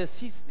said of this,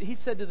 he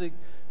said to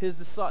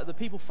the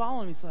people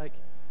following him, he's like,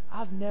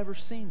 I've never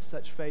seen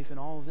such faith in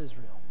all of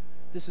Israel.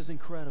 This is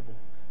incredible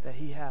that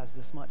he has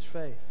this much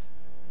faith.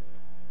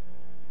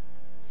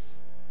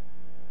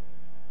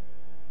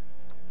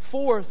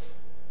 Fourth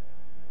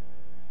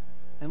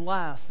and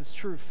last is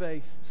true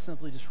faith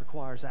simply just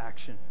requires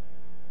action.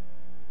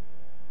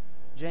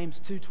 James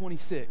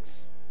 2:26.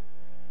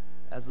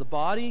 As the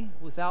body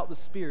without the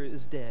spirit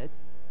is dead,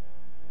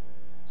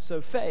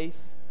 so faith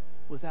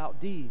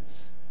without deeds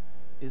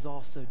is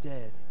also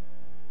dead.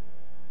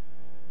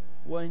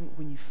 When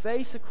you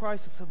face a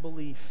crisis of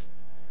belief,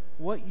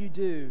 what you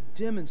do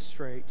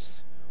demonstrates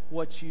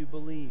what you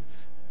believe.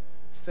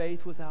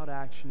 Faith without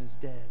action is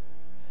dead.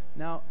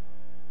 Now,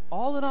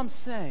 all that I'm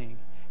saying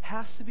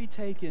has to be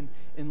taken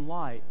in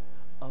light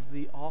of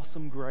the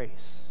awesome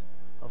grace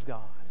of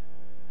God.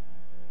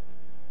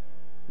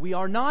 We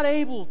are not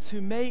able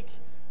to make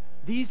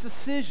these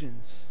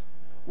decisions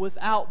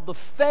without the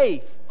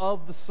faith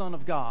of the Son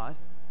of God,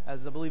 as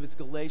I believe it's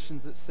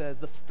Galatians that says,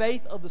 the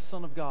faith of the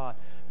Son of God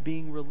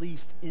being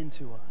released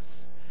into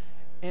us.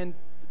 And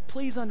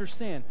please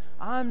understand,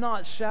 I'm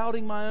not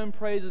shouting my own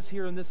praises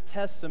here in this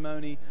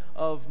testimony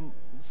of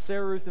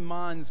Sarah Ruth and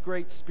mine's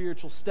great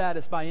spiritual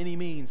status by any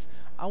means.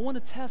 I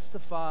want to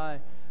testify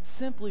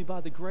simply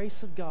by the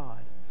grace of God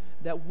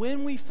that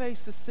when we face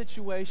a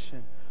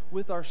situation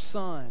with our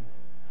son,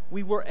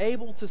 we were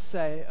able to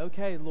say,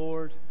 okay,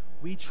 Lord,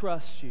 we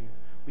trust you.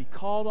 We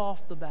called off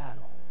the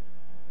battle.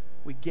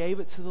 We gave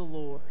it to the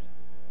Lord.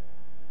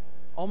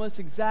 Almost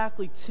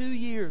exactly 2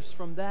 years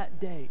from that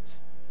date,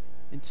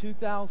 in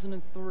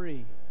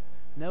 2003,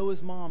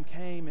 Noah's mom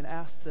came and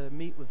asked to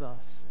meet with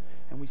us.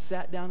 And we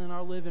sat down in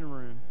our living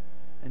room.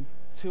 And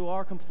to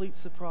our complete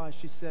surprise,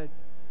 she said,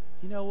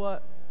 you know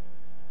what?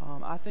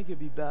 I think it'd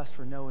be best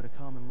for Noah to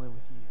come and live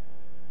with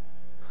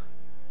you.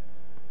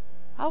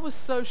 I was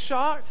so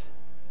shocked.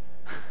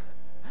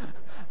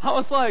 I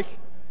was like,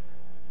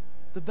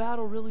 the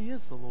battle really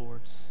is the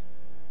Lord's.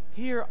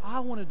 Here, I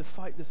wanted to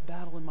fight this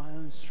battle in my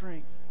own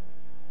strength.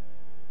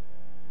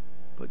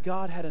 But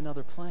God had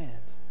another plan.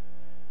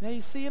 Now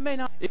you see,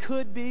 it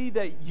could be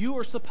that you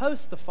are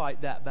supposed to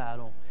fight that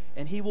battle,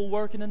 and He will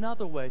work in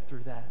another way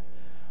through that.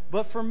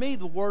 But for me,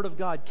 the Word of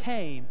God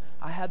came.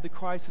 I had the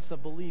crisis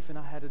of belief, and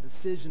I had a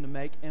decision to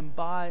make. And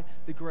by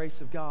the grace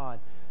of God,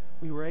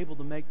 we were able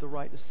to make the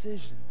right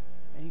decision.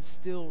 And He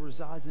still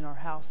resides in our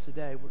house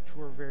today, which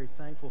we're very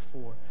thankful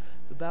for.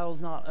 The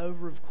battle's not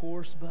over, of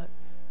course, but,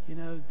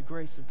 the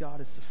grace of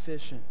God is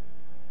sufficient.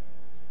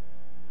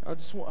 I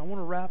want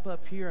to wrap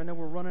up here. I know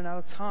we're running out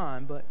of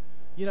time, but,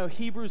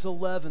 Hebrews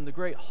 11, the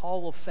great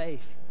Hall of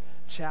Faith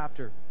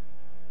chapter.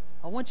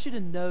 I want you to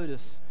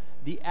notice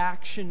the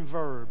action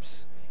verbs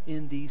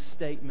in these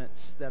statements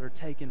that are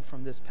taken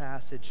from this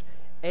passage.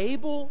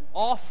 Abel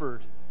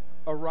offered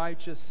a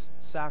righteous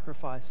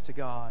sacrifice to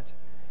God.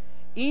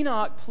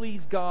 Enoch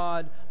pleased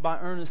God by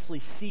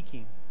earnestly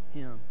seeking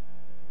Him.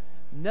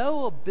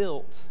 Noah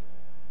built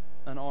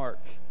an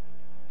ark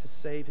to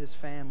save his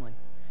family.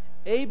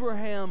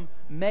 Abraham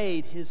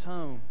made his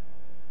home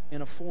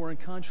in a foreign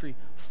country,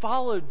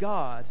 followed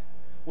God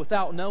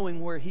without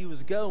knowing where he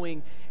was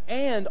going,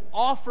 and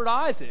offered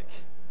Isaac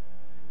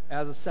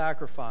as a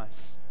sacrifice.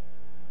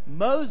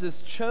 Moses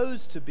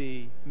chose to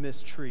be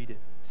mistreated.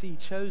 See, he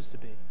chose to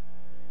be.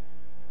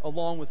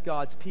 Along with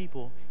God's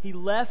people. He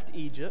left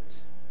Egypt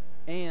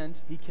and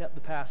he kept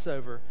the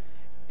Passover.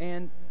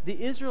 And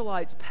the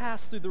Israelites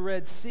passed through the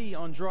Red Sea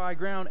on dry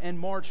ground and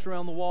marched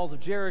around the walls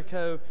of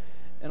Jericho.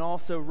 And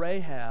also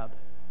Rahab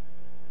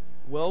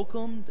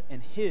welcomed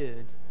and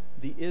hid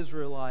the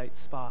Israelite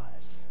spies.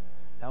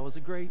 That was a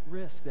great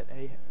risk that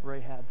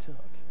Rahab took.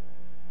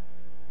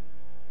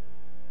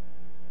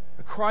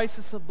 A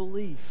crisis of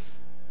belief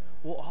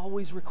will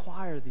always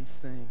require these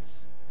things.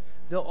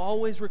 They'll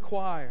always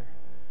require,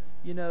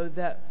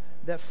 that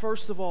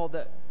first of all,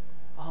 that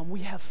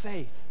we have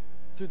faith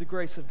through the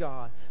grace of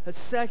God. That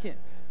second,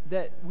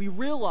 that we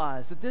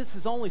realize that this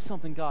is only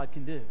something God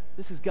can do.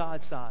 This is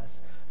God's size.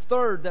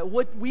 Third, that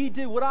what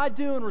I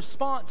do in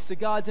response to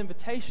God's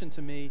invitation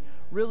to me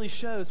really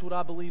shows what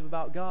I believe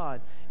about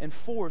God. And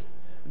fourth,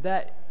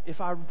 that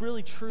if I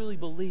really truly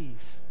believe,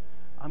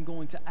 I'm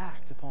going to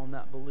act upon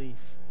that belief.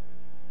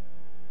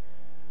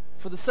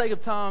 for the sake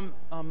of time,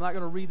 I'm not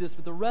going to read this,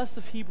 but the rest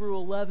of Hebrew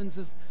 11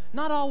 is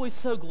not always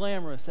so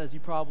glamorous, as you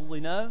probably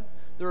know.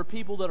 There are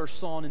people that are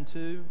sawn in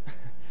two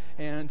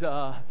and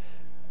are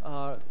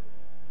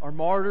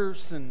martyrs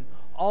and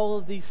all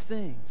of these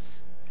things.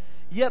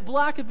 Yet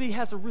Blackaby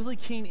has a really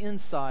keen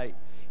insight,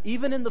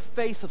 even in the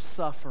face of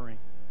suffering.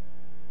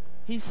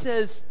 He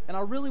says, and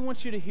I really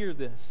want you to hear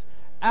this,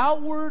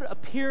 outward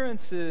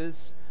appearances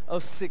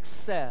of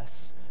success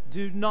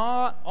do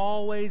not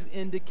always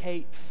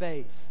indicate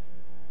faith.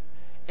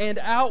 And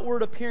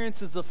outward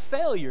appearances of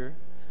failure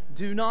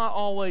do not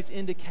always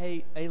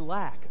indicate a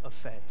lack of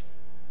faith.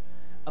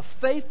 A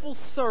faithful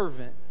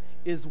servant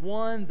is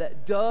one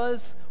that does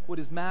what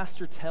his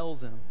master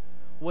tells him,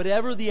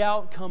 whatever the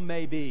outcome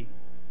may be.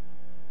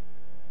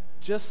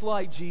 Just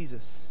like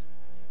Jesus,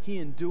 he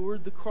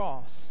endured the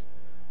cross,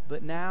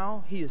 but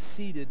now he is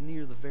seated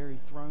near the very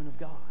throne of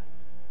God.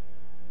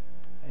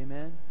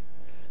 Amen?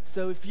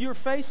 So if you're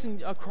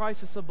facing a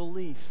crisis of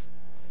belief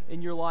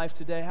in your life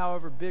today,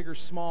 however big or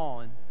small,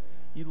 and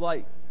you'd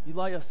like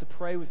us to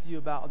pray with you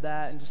about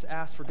that and just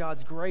ask for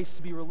God's grace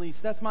to be released,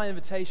 that's my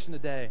invitation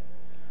today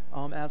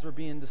as we're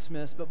being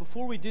dismissed. But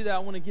before we do that, I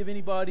want to give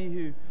anybody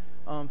who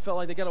felt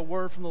like they got a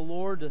word from the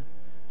Lord to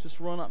just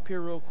run up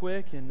here real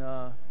quick and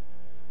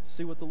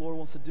see what the Lord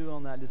wants to do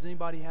on that. Does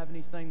anybody have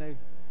anything they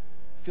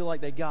feel like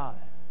they got?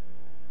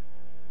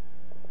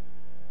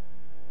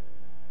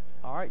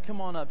 All right, come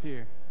on up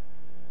here.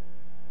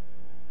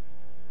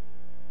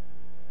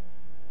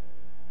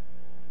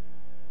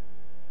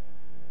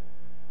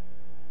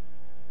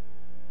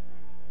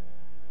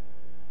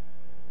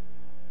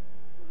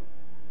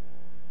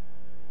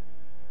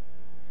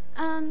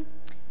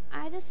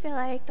 I just feel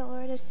like the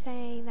Lord is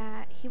saying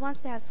that He wants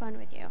to have fun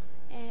with you.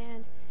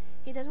 And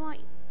He doesn't want...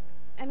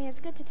 it's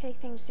good to take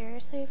things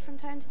seriously from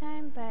time to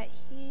time, but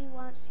He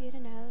wants you to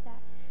know that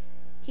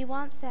He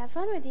wants to have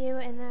fun with you,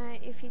 and that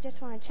if you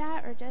just want to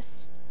chat or just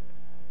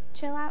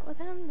chill out with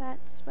Him,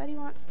 that's what He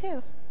wants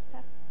too. So.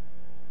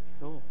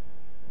 Cool.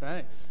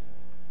 Thanks.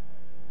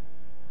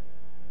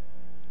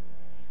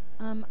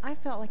 I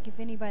felt like if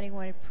anybody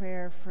wanted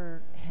prayer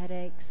for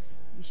headaches,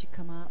 you should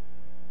come up.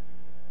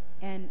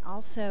 And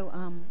also,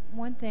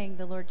 one thing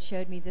the Lord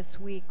showed me this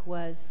week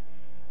was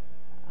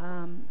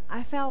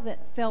I felt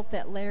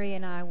that Larry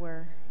and I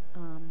were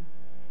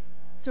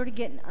sort of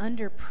getting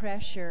under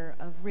pressure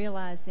of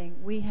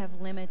realizing we have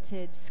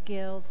limited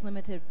skills,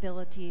 limited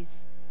abilities,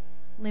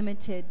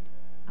 limited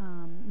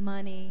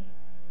money,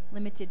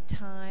 limited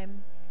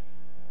time.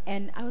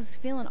 And I was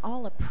feeling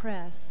all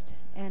oppressed.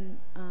 And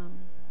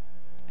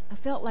I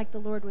felt like the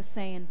Lord was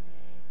saying,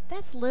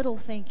 that's little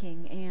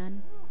thinking,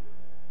 Ann.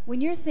 When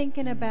you're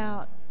thinking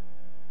about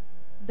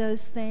those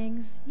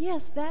things,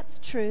 yes, that's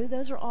true.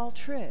 Those are all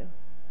true.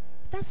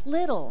 But that's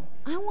little.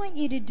 I want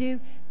you to do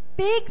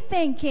big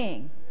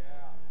thinking.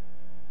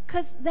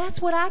 Because that's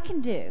what I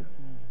can do.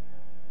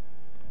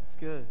 That's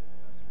good.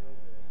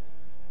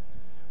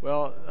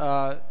 Well,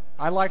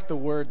 I like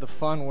the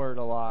fun word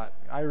a lot.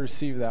 I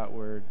receive that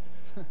word.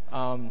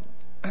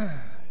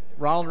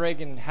 Ronald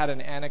Reagan had an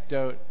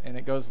anecdote, and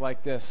it goes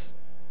like this.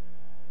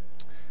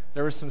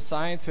 There were some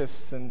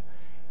scientists, and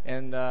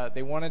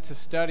they wanted to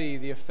study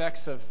the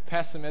effects of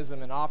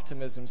pessimism and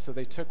optimism, so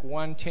they took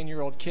one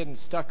 10-year-old kid and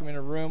stuck him in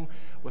a room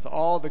with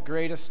all the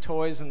greatest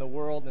toys in the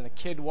world, and the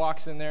kid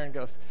walks in there and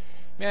goes,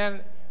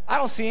 man, I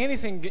don't see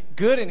anything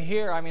good in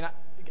here.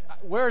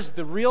 Where's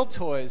the real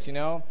toys,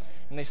 And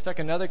they stuck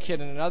another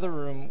kid in another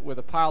room with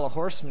a pile of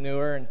horse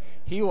manure, and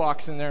he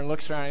walks in there and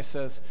looks around and he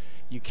says,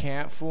 you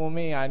can't fool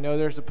me. I know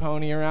there's a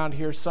pony around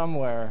here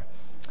somewhere.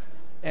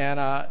 And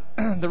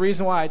the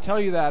reason why I tell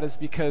you that is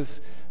because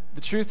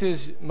the truth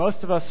is,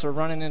 most of us are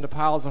running into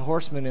piles of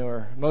horse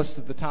manure most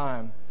of the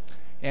time.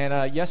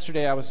 And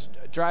yesterday I was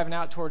driving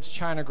out towards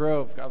China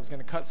Grove. I was going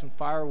to cut some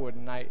firewood,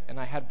 and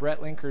I had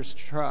Brett Linker's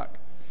truck.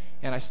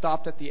 And I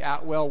stopped at the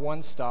Atwell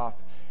One Stop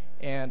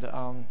and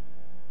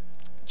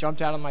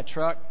jumped out of my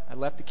truck. I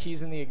left the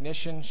keys in the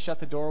ignition,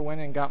 shut the door, went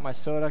in and got my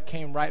soda,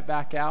 came right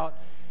back out.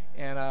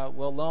 And,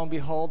 lo and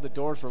behold, the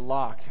doors were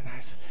locked. And I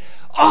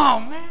said, oh,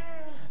 man,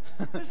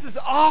 this is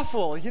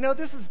awful.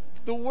 This is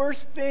the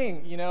worst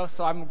thing,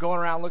 So I'm going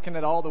around looking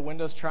at all the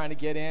windows trying to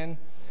get in,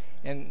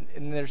 and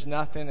there's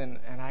nothing. And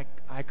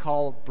I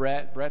call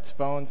Brett. Brett's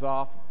phone's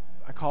off.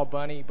 I call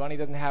Bunny. Bunny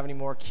doesn't have any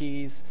more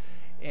keys.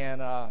 And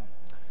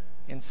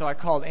so I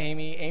called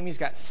Amy. Amy's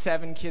got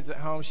 7 kids at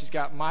home. She's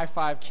got my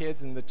 5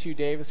 kids and the 2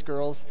 Davis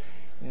girls.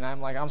 And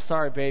I'm like, I'm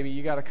sorry, baby.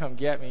 You got to come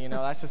get me.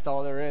 That's just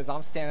all there is.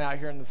 I'm standing out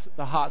here in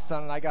the hot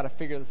sun, and I got to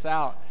figure this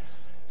out.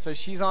 So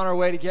she's on her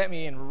way to get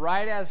me, and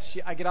right as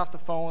I get off the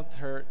phone with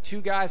her,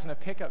 2 guys in a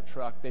pickup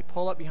truck, they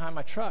pull up behind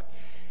my truck,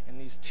 and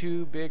these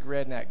 2 big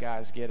redneck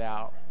guys get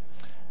out.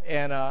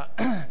 And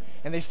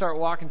and they start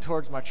walking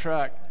towards my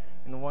truck,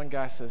 and the one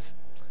guy says,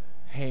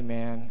 hey,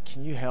 man,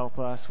 can you help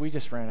us? We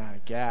just ran out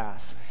of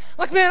gas. I'm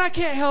like, man, I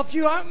can't help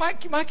you.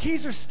 My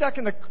keys are stuck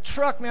in the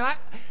truck, man.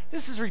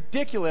 This is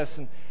ridiculous.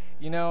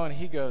 And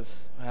he goes,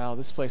 well,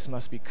 this place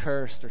must be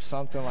cursed or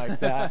something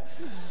like that.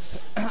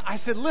 I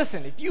said,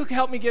 listen, if you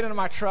help me get into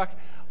my truck,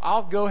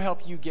 I'll go help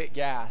you get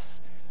gas.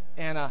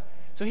 And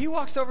so he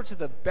walks over to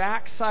the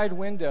back side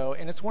window,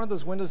 and it's one of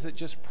those windows that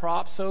just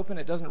props open.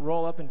 It doesn't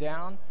roll up and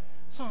down.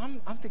 So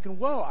I'm thinking,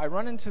 whoa. I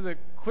run into the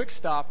quick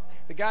stop.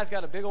 The guy's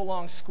got a big old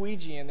long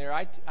squeegee in there.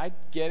 I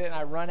get it, and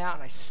I run out,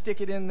 and I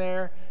stick it in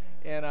there.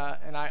 And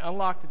I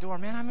unlocked the door.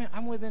 Man,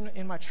 I'm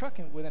in my truck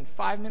within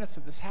 5 minutes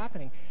of this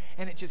happening,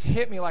 and it just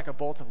hit me like a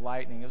bolt of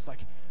lightning. It was like,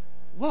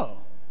 whoa,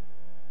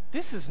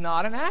 this is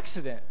not an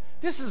accident.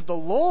 This is the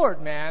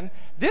Lord, man.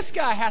 This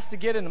guy has to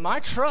get into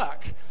my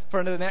truck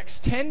for the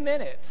next 10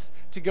 minutes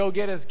to go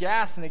get his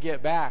gas and to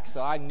get back.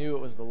 So I knew it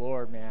was the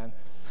Lord, man.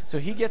 So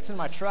he gets in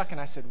my truck, and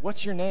I said,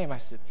 what's your name?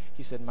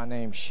 He said, my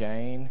name's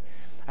Shane.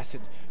 I said,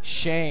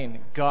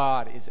 Shane,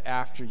 God is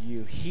after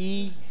you.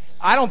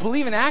 I don't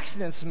believe in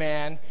accidents,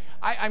 man.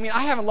 I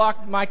haven't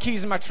locked my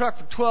keys in my truck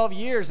for 12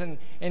 years,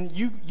 and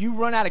you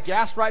run out of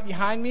gas right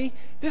behind me?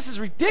 This is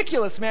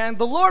ridiculous, man.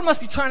 The Lord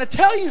must be trying to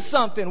tell you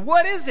something.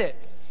 What is it?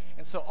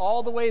 And so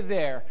all the way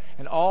there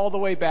and all the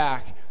way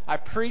back, I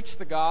preached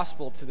the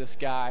gospel to this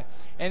guy.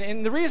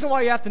 And the reason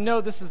why you have to know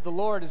this is the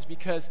Lord is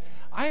because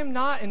I am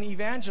not an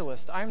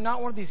evangelist. I am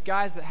not one of these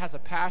guys that has a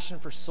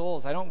passion for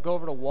souls. I don't go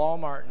over to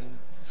Walmart and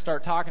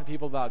start talking to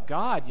people about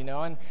God,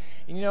 And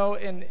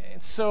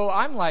so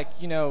I'm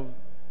like,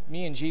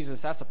 me and Jesus,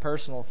 that's a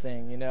personal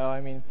thing,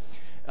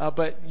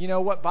 But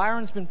what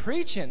Byron's been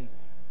preaching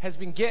has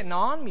been getting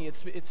on me.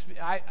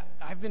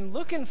 I've been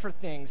looking for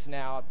things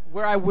now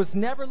where I was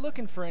never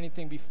looking for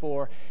anything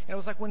before. And it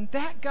was like when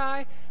that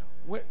guy,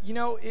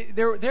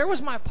 there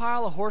was my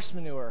pile of horse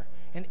manure,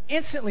 and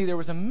instantly there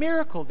was a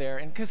miracle there.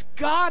 And because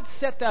God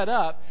set that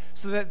up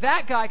so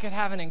that guy could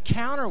have an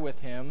encounter with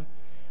him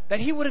that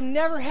he would have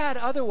never had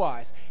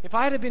otherwise. If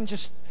I had been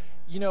just,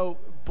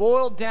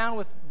 boiled down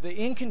with the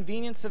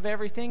inconvenience of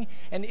everything.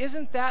 And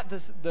isn't that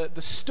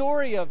the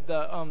story of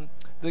the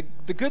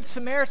Good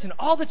Samaritan?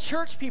 All the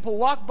church people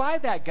walked by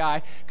that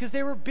guy because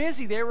they were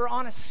busy. They were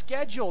on a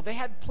schedule. They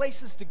had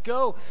places to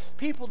go,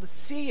 people to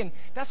see. And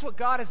that's what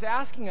God is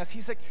asking us.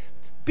 He's like,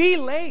 be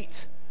late.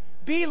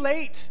 Be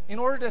late in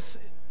order to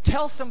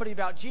tell somebody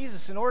about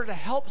Jesus, in order to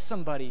help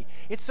somebody.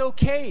 It's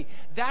okay.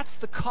 That's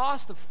the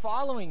cost of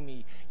following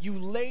me. You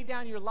lay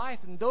down your life,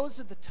 and those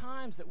are the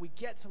times that we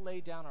get to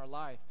lay down our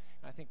life.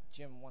 And I think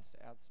Jim wants to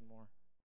add some more.